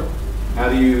issue. Sure. How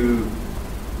do you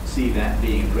see that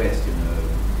being addressed in the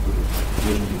sort of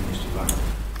version definition environment?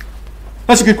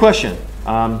 That's a good question.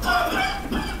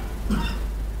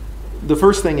 The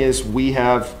first thing is we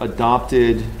have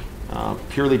adopted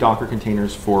purely Docker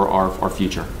containers for our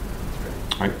future.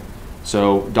 Right?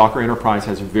 So Docker Enterprise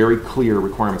has very clear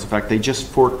requirements. In fact, they just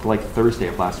forked like Thursday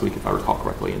of last week, if I recall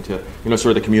correctly, into sort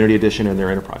of the Community Edition and their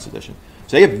Enterprise Edition.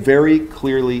 So they have very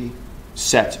clearly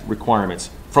set requirements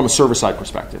from a server-side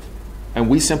perspective. And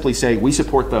we simply say we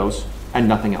support those and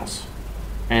nothing else.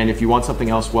 And if you want something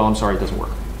else, well, I'm sorry, it doesn't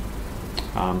work.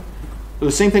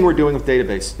 The same thing we're doing with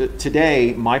database.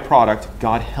 Today, my product,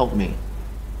 God help me,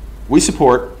 we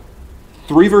support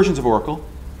 3 versions of Oracle,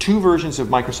 2 versions of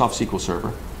Microsoft SQL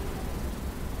Server,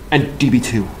 and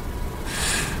DB2.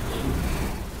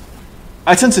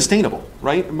 That's unsustainable,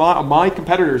 right? My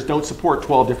competitors don't support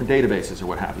 12 different databases or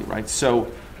what have you, right? So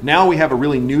now we have a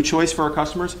really new choice for our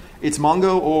customers. It's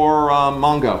Mongo or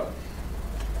Mongo,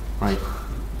 right?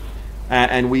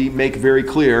 And we make very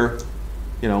clear,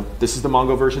 this is the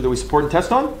Mongo version that we support and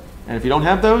test on, and if you don't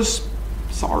have those,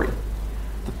 sorry.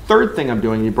 The third thing I'm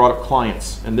doing, you brought up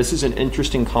clients, and this is an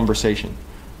interesting conversation.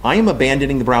 I am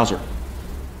abandoning the browser.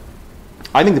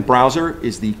 I think the browser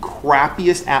is the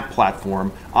crappiest app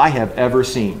platform I have ever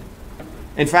seen.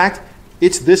 In fact,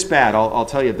 it's this bad. I'll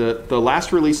tell you, the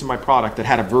last release of my product that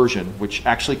had a version, which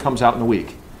actually comes out in a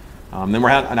week, then we're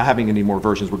not having any more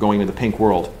versions, we're going into the pink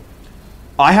world.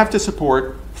 I have to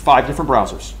support 5 different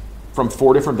browsers from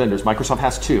 4 different vendors. Microsoft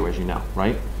has 2, as you know,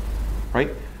 right?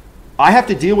 I have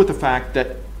to deal with the fact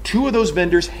that 2 of those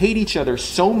vendors hate each other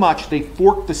so much they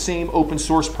forked the same open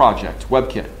source project,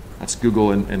 WebKit. That's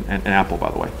Google and Apple,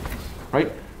 by the way,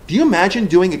 right? Do you imagine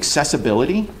doing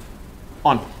accessibility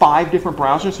on 5 different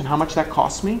browsers and how much that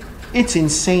costs me? It's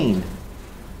insane.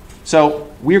 So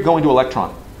we're going to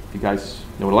Electron. You guys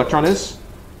know what Electron is?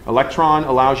 Electron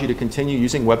allows you to continue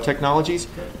using web technologies,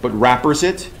 but wrappers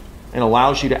it and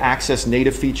allows you to access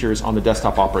native features on the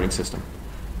desktop operating system.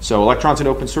 So Electron's an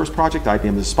open source project.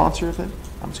 IBM is a sponsor of it.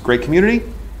 It's a great community.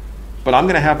 But I'm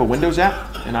going to have a Windows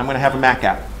app, and I'm going to have a Mac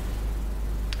app.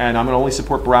 And I'm going to only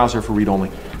support browser for read-only.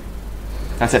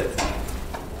 That's it.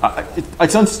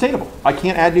 It's unsustainable. I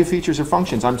can't add new features or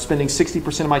functions. I'm spending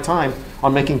 60% of my time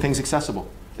on making things accessible.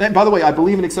 And by the way, I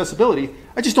believe in accessibility.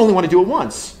 I just only want to do it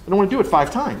once. I don't want to do it 5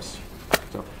 times.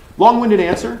 So, long-winded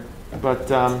answer, but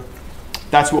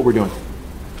that's what we're doing.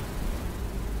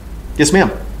 Yes, ma'am.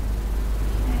 Can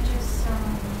I just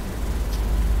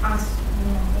ask,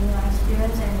 in your experience,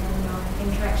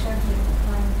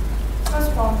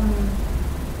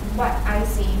 what I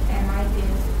see and my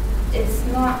views, it's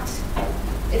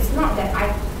not that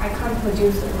I can't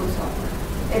produce a good software.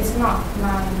 It's not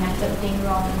my method being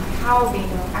wrong, how being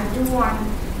wrong. I do want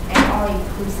an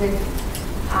all-inclusive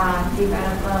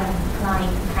developer and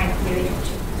client kind of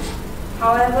relationship.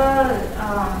 However,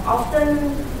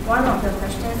 often one of the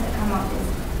questions that come up is,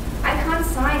 I can't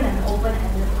sign an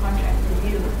open-ended contract with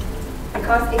you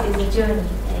because it is a journey.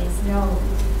 There is no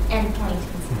end point.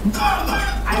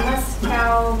 I must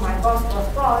tell my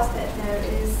boss that there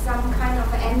is some kind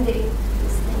of end date to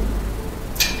this thing.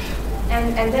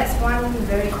 And that's one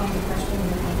very common question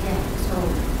that I get. So,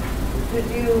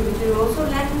 do you also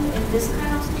land in this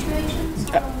kind of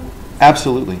situations?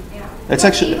 Absolutely. Yeah. That's but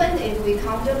actually even if we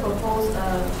counter propose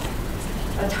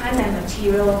a time and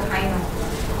material kind of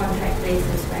contract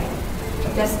basis, right?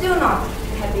 They're still not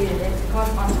happy with it because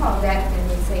on top of that, then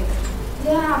they say,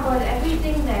 yeah, but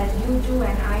everything that you do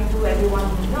and I do, everyone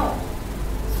will know.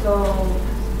 So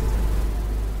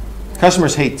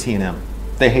customers hate T&M.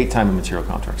 They hate time and material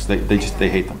contracts. They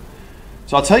hate them.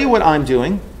 So I'll tell you what I'm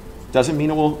doing. Doesn't mean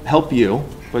it will help you,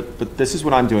 but this is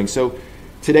what I'm doing. So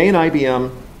today in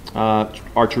IBM,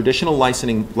 our traditional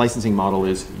licensing model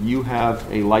is you have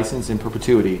a license in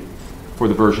perpetuity for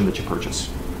the version that you purchase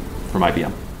from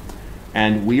IBM.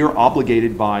 And we are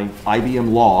obligated by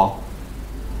IBM law,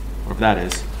 whatever that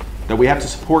is, that we have to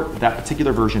support that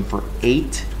particular version for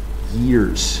 8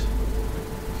 years.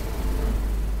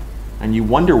 And you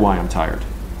wonder why I'm tired.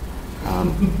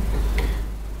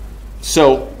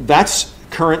 So that's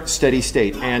current steady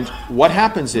state. And what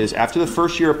happens is, after the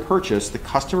first year of purchase, the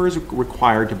customer is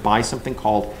required to buy something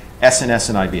called SNS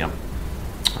in IBM.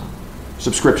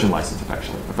 Subscription license,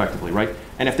 effectively, right?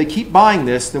 And if they keep buying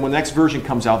this, then when the next version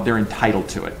comes out, they're entitled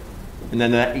to it. And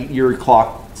then that 8-year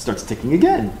clock starts ticking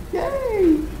again.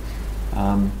 Yay!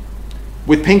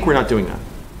 With Pink, we're not doing that.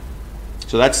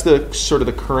 So that's the sort of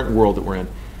the current world that we're in.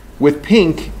 With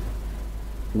Pink,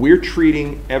 we're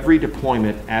treating every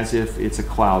deployment as if it's a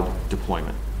cloud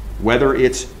deployment. Whether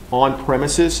it's on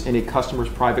premises in a customer's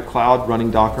private cloud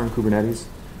running Docker and Kubernetes,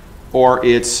 or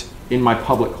it's in my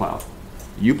public cloud.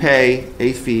 You pay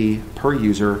a fee per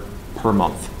user per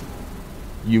month.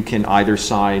 You can either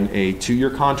sign a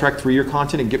 2-year contract, 3-year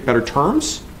contract and get better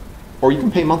terms, or you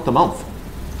can pay month to month.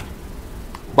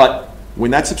 But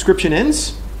when that subscription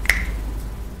ends,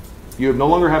 you no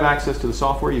longer have access to the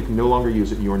software, you can no longer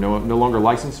use it, you are no longer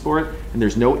licensed for it, and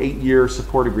there's no 8-year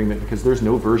support agreement because there's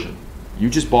no version. You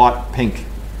just bought Pink.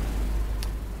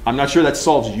 I'm not sure that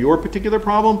solves your particular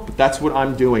problem, but that's what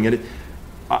I'm doing. And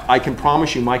I can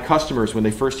promise you, my customers, when they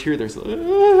first hear this,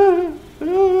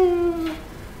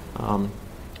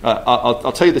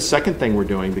 I'll tell you the second thing we're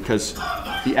doing, because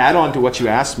the add-on to what you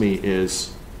asked me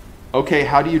is, okay,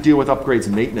 how do you deal with upgrades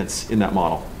and maintenance in that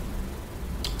model?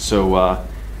 So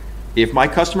if my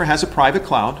customer has a private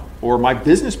cloud, or my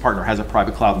business partner has a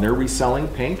private cloud and they're reselling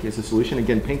Pink as a solution,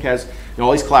 again, Pink has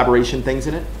all these collaboration things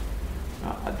in it,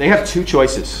 they have 2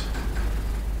 choices.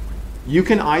 You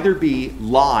can either be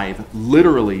live,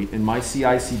 literally, in my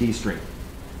CI/CD stream,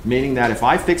 meaning that if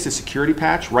I fix a security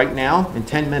patch right now, in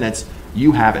 10 minutes,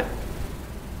 you have it.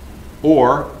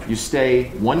 Or you stay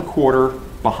 1 quarter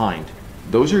behind.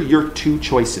 Those are your 2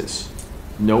 choices.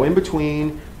 No in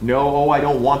between, no, oh, I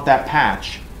don't want that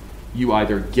patch. You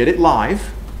either get it live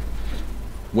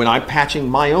when I'm patching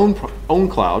my own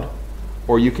cloud,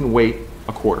 or you can wait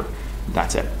a quarter.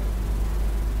 That's it.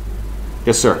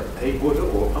 Yes, sir? A quarter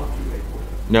or up to a quarter?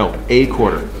 No, a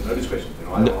quarter. No discretion.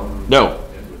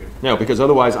 No, because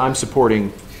otherwise I'm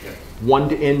supporting 1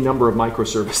 to n number of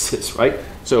microservices, right?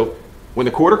 So when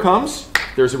the quarter comes,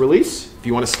 there's a release. If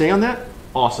you want to stay on that,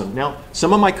 awesome. Now,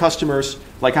 some of my customers,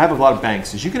 like I have a lot of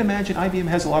banks. As you can imagine, IBM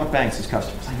has a lot of banks as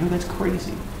customers. I know that's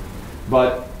crazy.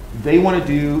 But they want to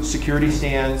do security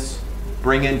stands,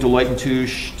 bring in Deloitte and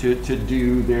Touche to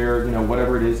do their,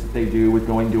 whatever it is that they do with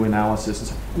going to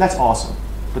analysis. And, and that's awesome.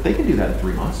 But they can do that in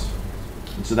 3 months.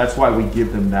 And so that's why we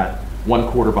give them that 1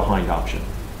 quarter behind option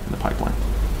in the pipeline.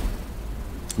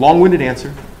 Long-winded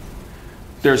answer.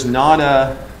 There's not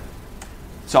a,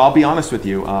 so I'll be honest with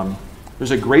you,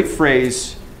 there's a great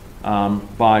phrase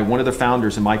by one of the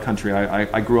founders in my country.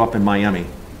 I grew up in Miami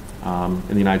in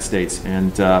the United States,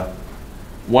 and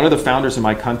one of the founders in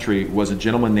my country was a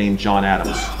gentleman named John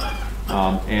Adams.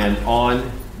 And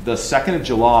on the 2nd of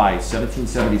July,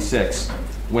 1776,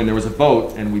 when there was a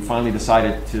vote and we finally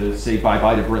decided to say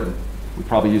bye-bye to Britain, we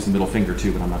probably used the middle finger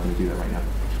too, but I'm not going to do that right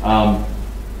now.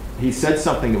 He said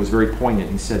something that was very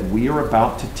poignant. He said, we are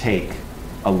about to take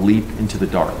a leap into the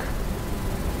dark.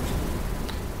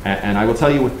 And I will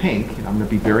tell you with Pink, and I'm going to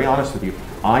be very honest with you,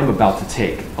 I'm about to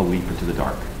take a leap into the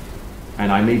dark.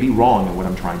 And I may be wrong in what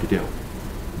I'm trying to do.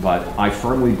 But I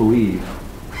firmly believe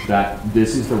that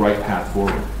this is the right path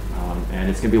forward. And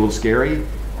it's going to be a little scary,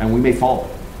 and we may fall.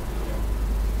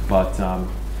 But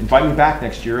invite me back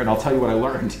next year, and I'll tell you what I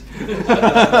learned.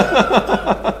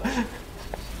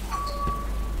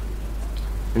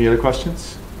 Any other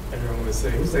questions? Everyone would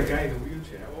say, who's that guy in the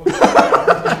wheelchair?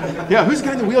 Yeah, who's the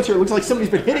guy in the wheelchair? It looks like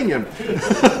somebody's been hitting him.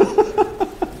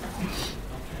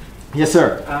 Yes,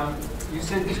 sir. You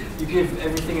said you give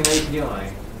everything an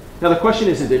API. Now the question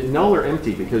is it null or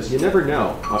empty? Because you never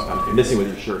know. Oh, I'm missing with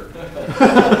your shirt.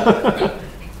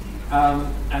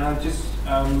 And I'm just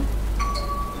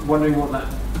wondering what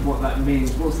that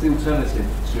means. What's the alternative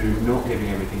to not giving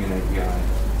everything an API?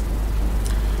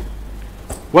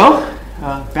 Well,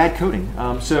 bad coding.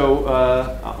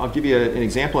 I'll give you an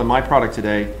example in my product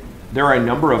today. There are a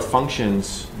number of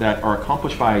functions that are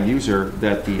accomplished by a user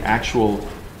that the actual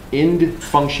end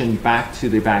function back to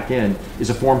the back end is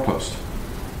a form post.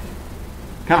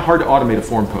 Kind of hard to automate a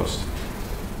form post.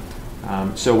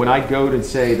 So when I go to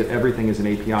say that everything is an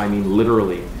API, I mean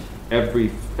literally every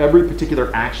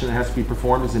particular action that has to be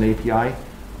performed is an API.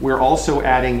 We're also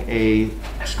adding a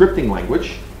scripting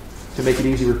language to make it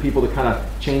easy for people to kind of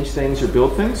change things or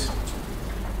build things.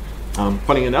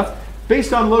 Funny enough,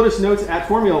 based on Lotus Notes at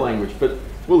formula language, but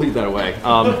we'll leave that away.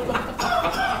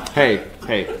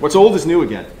 Hey, what's old is new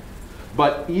again.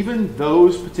 But even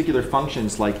those particular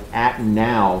functions like at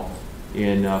now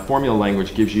in formula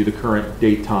language gives you the current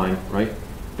date time, right?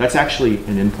 That's actually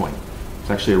an endpoint. It's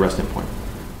actually a REST endpoint.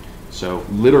 So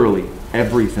literally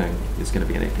everything is going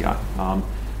to be an API,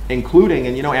 including,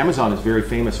 and you know, Amazon is very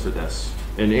famous for this.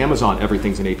 In Amazon,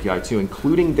 everything's an API too,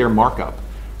 including their markup.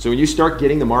 So when you start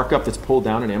getting the markup that's pulled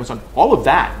down in Amazon, all of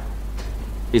that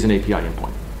is an API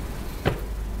endpoint,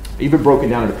 even broken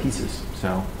down into pieces.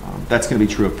 So that's going to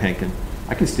be true of Pink, and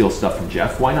I can steal stuff from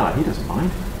Jeff. Why not? He doesn't mind.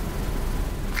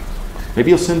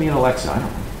 Maybe he'll send me an Alexa. I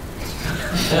don't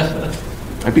know.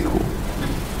 That'd be cool.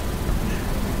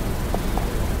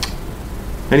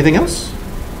 Anything else?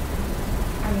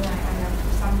 I mean, I have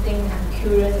something I'm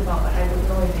curious about, but I don't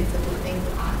know if it's a good thing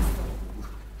to ask.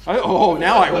 Oh,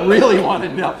 now I really want to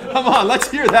know. Come on,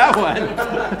 let's hear that one.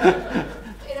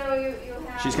 You know, you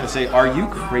have... She's going to say, are you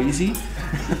crazy?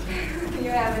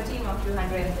 You have a team of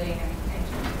 239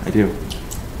 engineers. I do.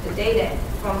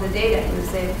 From the data, you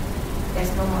said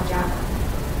there's no more Java.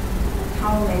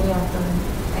 How many of them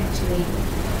actually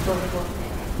don't work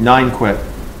there? 9 quit.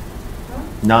 Huh?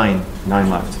 9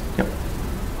 left. Yep.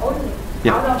 Only?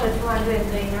 Yep. Out of the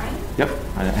 239? Yep.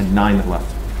 I had 9 that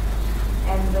left.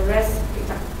 And the rest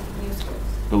picked up new skills?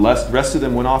 The rest of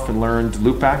them went off and learned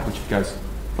Loopback, which you guys,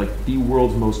 like the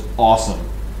world's most awesome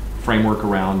framework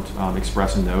around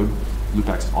Express and Node.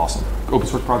 Loopback's awesome. Open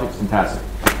source project is fantastic.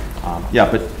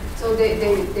 Yeah, but... So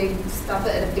they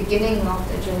started at the beginning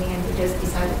of the journey and they just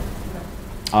decided?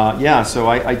 No. Yeah, so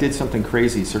I did something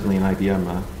crazy, certainly in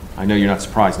IBM. I know you're not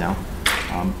surprised now.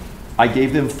 I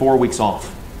gave them 4 weeks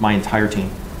off, my entire team.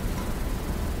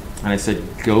 And I said,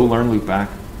 go learn Loopback,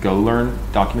 go learn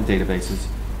document databases,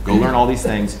 go learn all these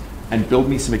things, and build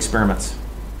me some experiments.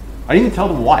 I didn't even tell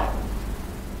them what.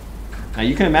 Now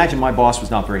you can imagine my boss was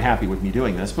not very happy with me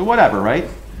doing this, but whatever, right?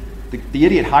 The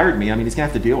idiot hired me. I mean, he's going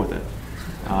to have to deal with it.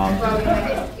 Well, you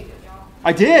managed to keep your job.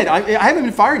 I did. I haven't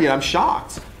been fired yet. I'm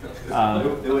shocked. They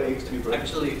were X2 broken.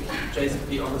 Actually, Jason, to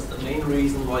be honest, the main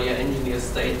reason why your engineers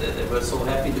stayed there, they were so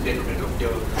happy to get rid of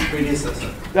your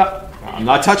predecessor. Yeah, I'm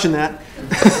not touching that.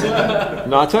 I'm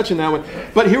not touching that one.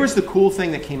 But here was the cool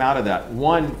thing that came out of that.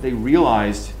 One, they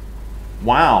realized,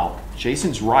 wow,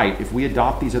 Jason's right. If we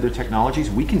adopt these other technologies,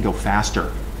 we can go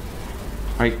faster.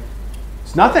 Right?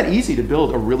 It's not that easy to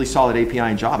build a really solid API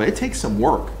in Java. It takes some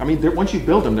work. I mean, once you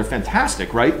build them, they're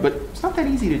fantastic, right? But it's not that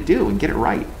easy to do and get it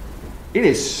right. It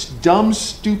is dumb,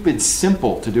 stupid,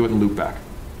 simple to do it in Loopback.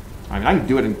 I mean, I can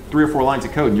do it in 3 or 4 lines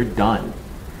of code and you're done.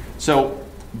 So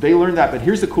they learned that, but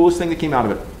here's the coolest thing that came out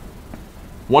of it.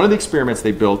 One of the experiments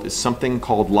they built is something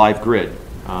called Live Grid.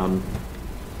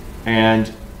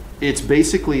 And it's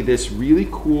basically this really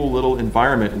cool little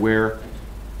environment where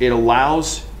it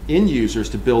allows end users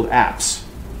to build apps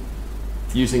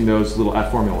using those little at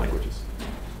formula languages.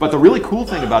 But the really cool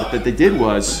thing about it that they did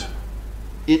was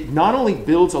it not only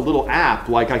builds a little app,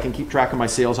 like I can keep track of my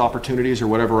sales opportunities or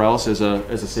whatever else as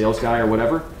a sales guy or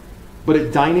whatever, but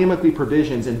it dynamically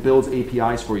provisions and builds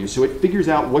APIs for you. So it figures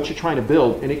out what you're trying to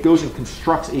build and it goes and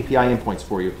constructs API endpoints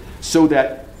for you so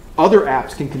that other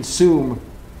apps can consume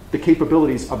the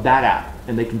capabilities of that app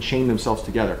and they can chain themselves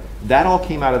together. That all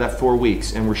came out of that 4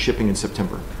 weeks and we're shipping in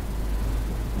September.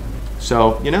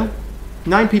 So,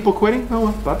 9 people quitting? Oh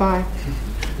well, bye-bye.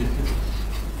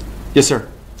 Yes, sir.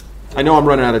 I know I'm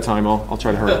running out of time. I'll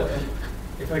try to hurry.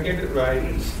 If I get it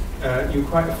right, you're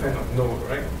quite a fan of Node,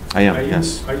 right? I am,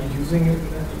 yes. Are you using it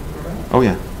in that product? Oh,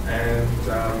 yeah. And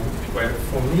well,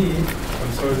 for me,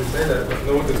 I'm sorry to say that, but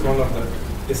Node is one of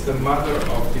the mother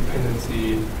of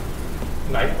dependency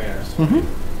nightmares.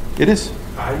 It is.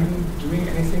 Are you doing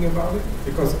anything about it?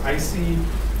 Because I see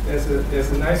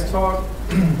there's a nice talk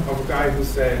of a guy who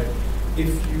said,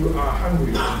 if you are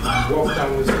hungry and you walk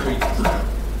down the street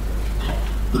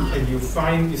and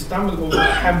you stumble over a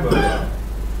hamburger,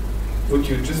 would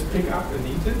you just pick up and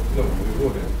eat it? No, you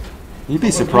wouldn't. You'd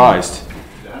be surprised.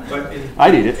 But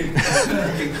I'd eat it.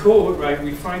 In code, right,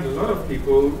 we find a lot of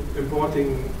people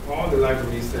importing all the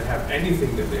libraries that have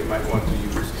anything that they might want to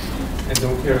use and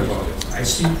don't care about it. I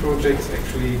see projects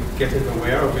actually getting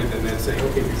aware of it and then saying,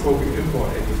 okay, before we import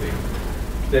anything,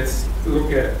 let's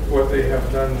look at what they have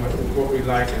done, what we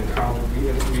like, and how we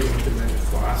implement it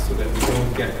for us so that we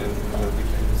don't get another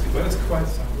dependency. But it's quite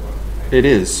some work. Right? It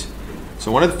is.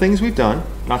 So one of the things we've done,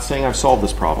 not saying I've solved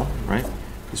this problem, right,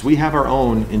 is we have our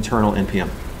own internal NPM.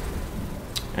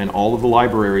 And all of the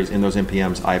libraries in those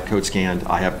NPMs, I have code scanned,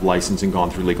 I have licensed and gone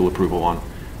through legal approval on.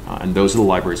 And those are the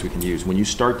libraries we can use. When you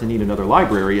start to need another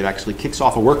library, it actually kicks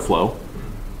off a workflow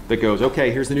that goes,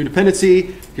 okay, here's the new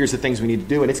dependency, here's the things we need to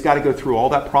do, and it's got to go through all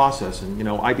that process. And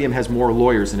IBM has more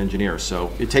lawyers than engineers,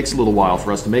 so it takes a little while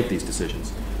for us to make these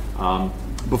decisions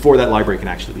before that library can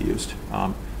actually be used.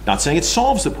 Not saying it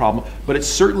solves the problem, but it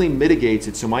certainly mitigates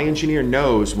it, so my engineer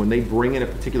knows when they bring in a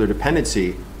particular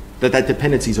dependency that that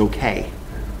dependency is okay,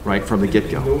 right, from the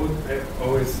get-go. I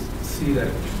always see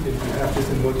that you have this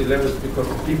in multi-levels because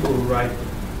people who write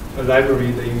a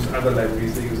library, they use other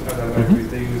libraries, they use other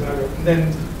libraries, they use other. And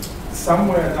then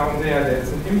somewhere down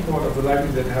there's an import of a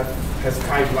library that has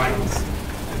 5 lines.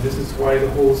 And this is why the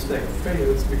whole stack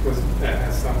fails, because that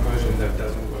has some version that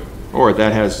doesn't work. Or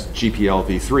that has GPL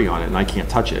v3 on it and I can't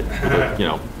touch it,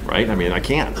 right? I mean, I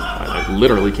can't. I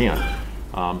literally can't.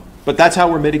 But that's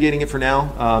how we're mitigating it for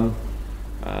now.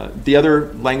 The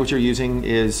other language you're using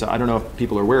is, I don't know if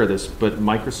people are aware of this, but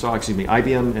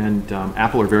IBM and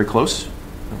Apple are very close.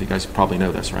 I think you guys probably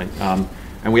know this, right?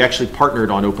 And we actually partnered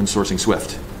on open sourcing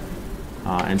Swift.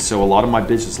 And so a lot of my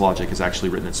business logic is actually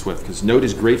written in Swift, because Node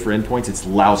is great for endpoints, it's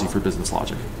lousy for business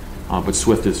logic. But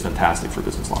Swift is fantastic for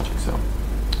business logic. So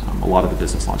a lot of the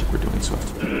business logic we're doing in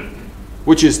Swift,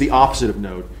 which is the opposite of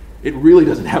Node. It really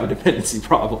doesn't have a dependency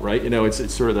problem, right?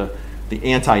 It's sort of the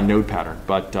anti-Node pattern,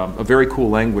 but a very cool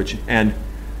language. And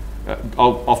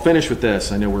I'll finish with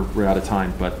this. I know we're out of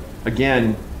time, but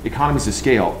again, economies of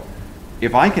scale.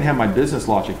 If I can have my business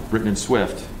logic written in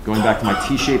Swift, going back to my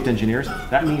T-shaped engineers,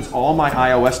 that means all my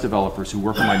iOS developers who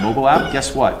work on my mobile app,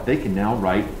 guess what? They can now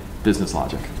write business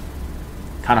logic.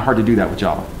 Kind of hard to do that with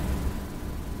Java.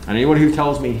 And anyone who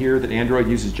tells me here that Android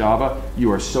uses Java,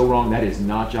 you are so wrong. That is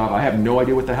not Java. I have no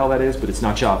idea what the hell that is, but it's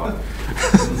not Java.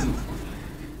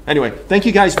 Anyway, thank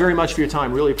you guys very much for your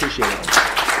time. Really appreciate it.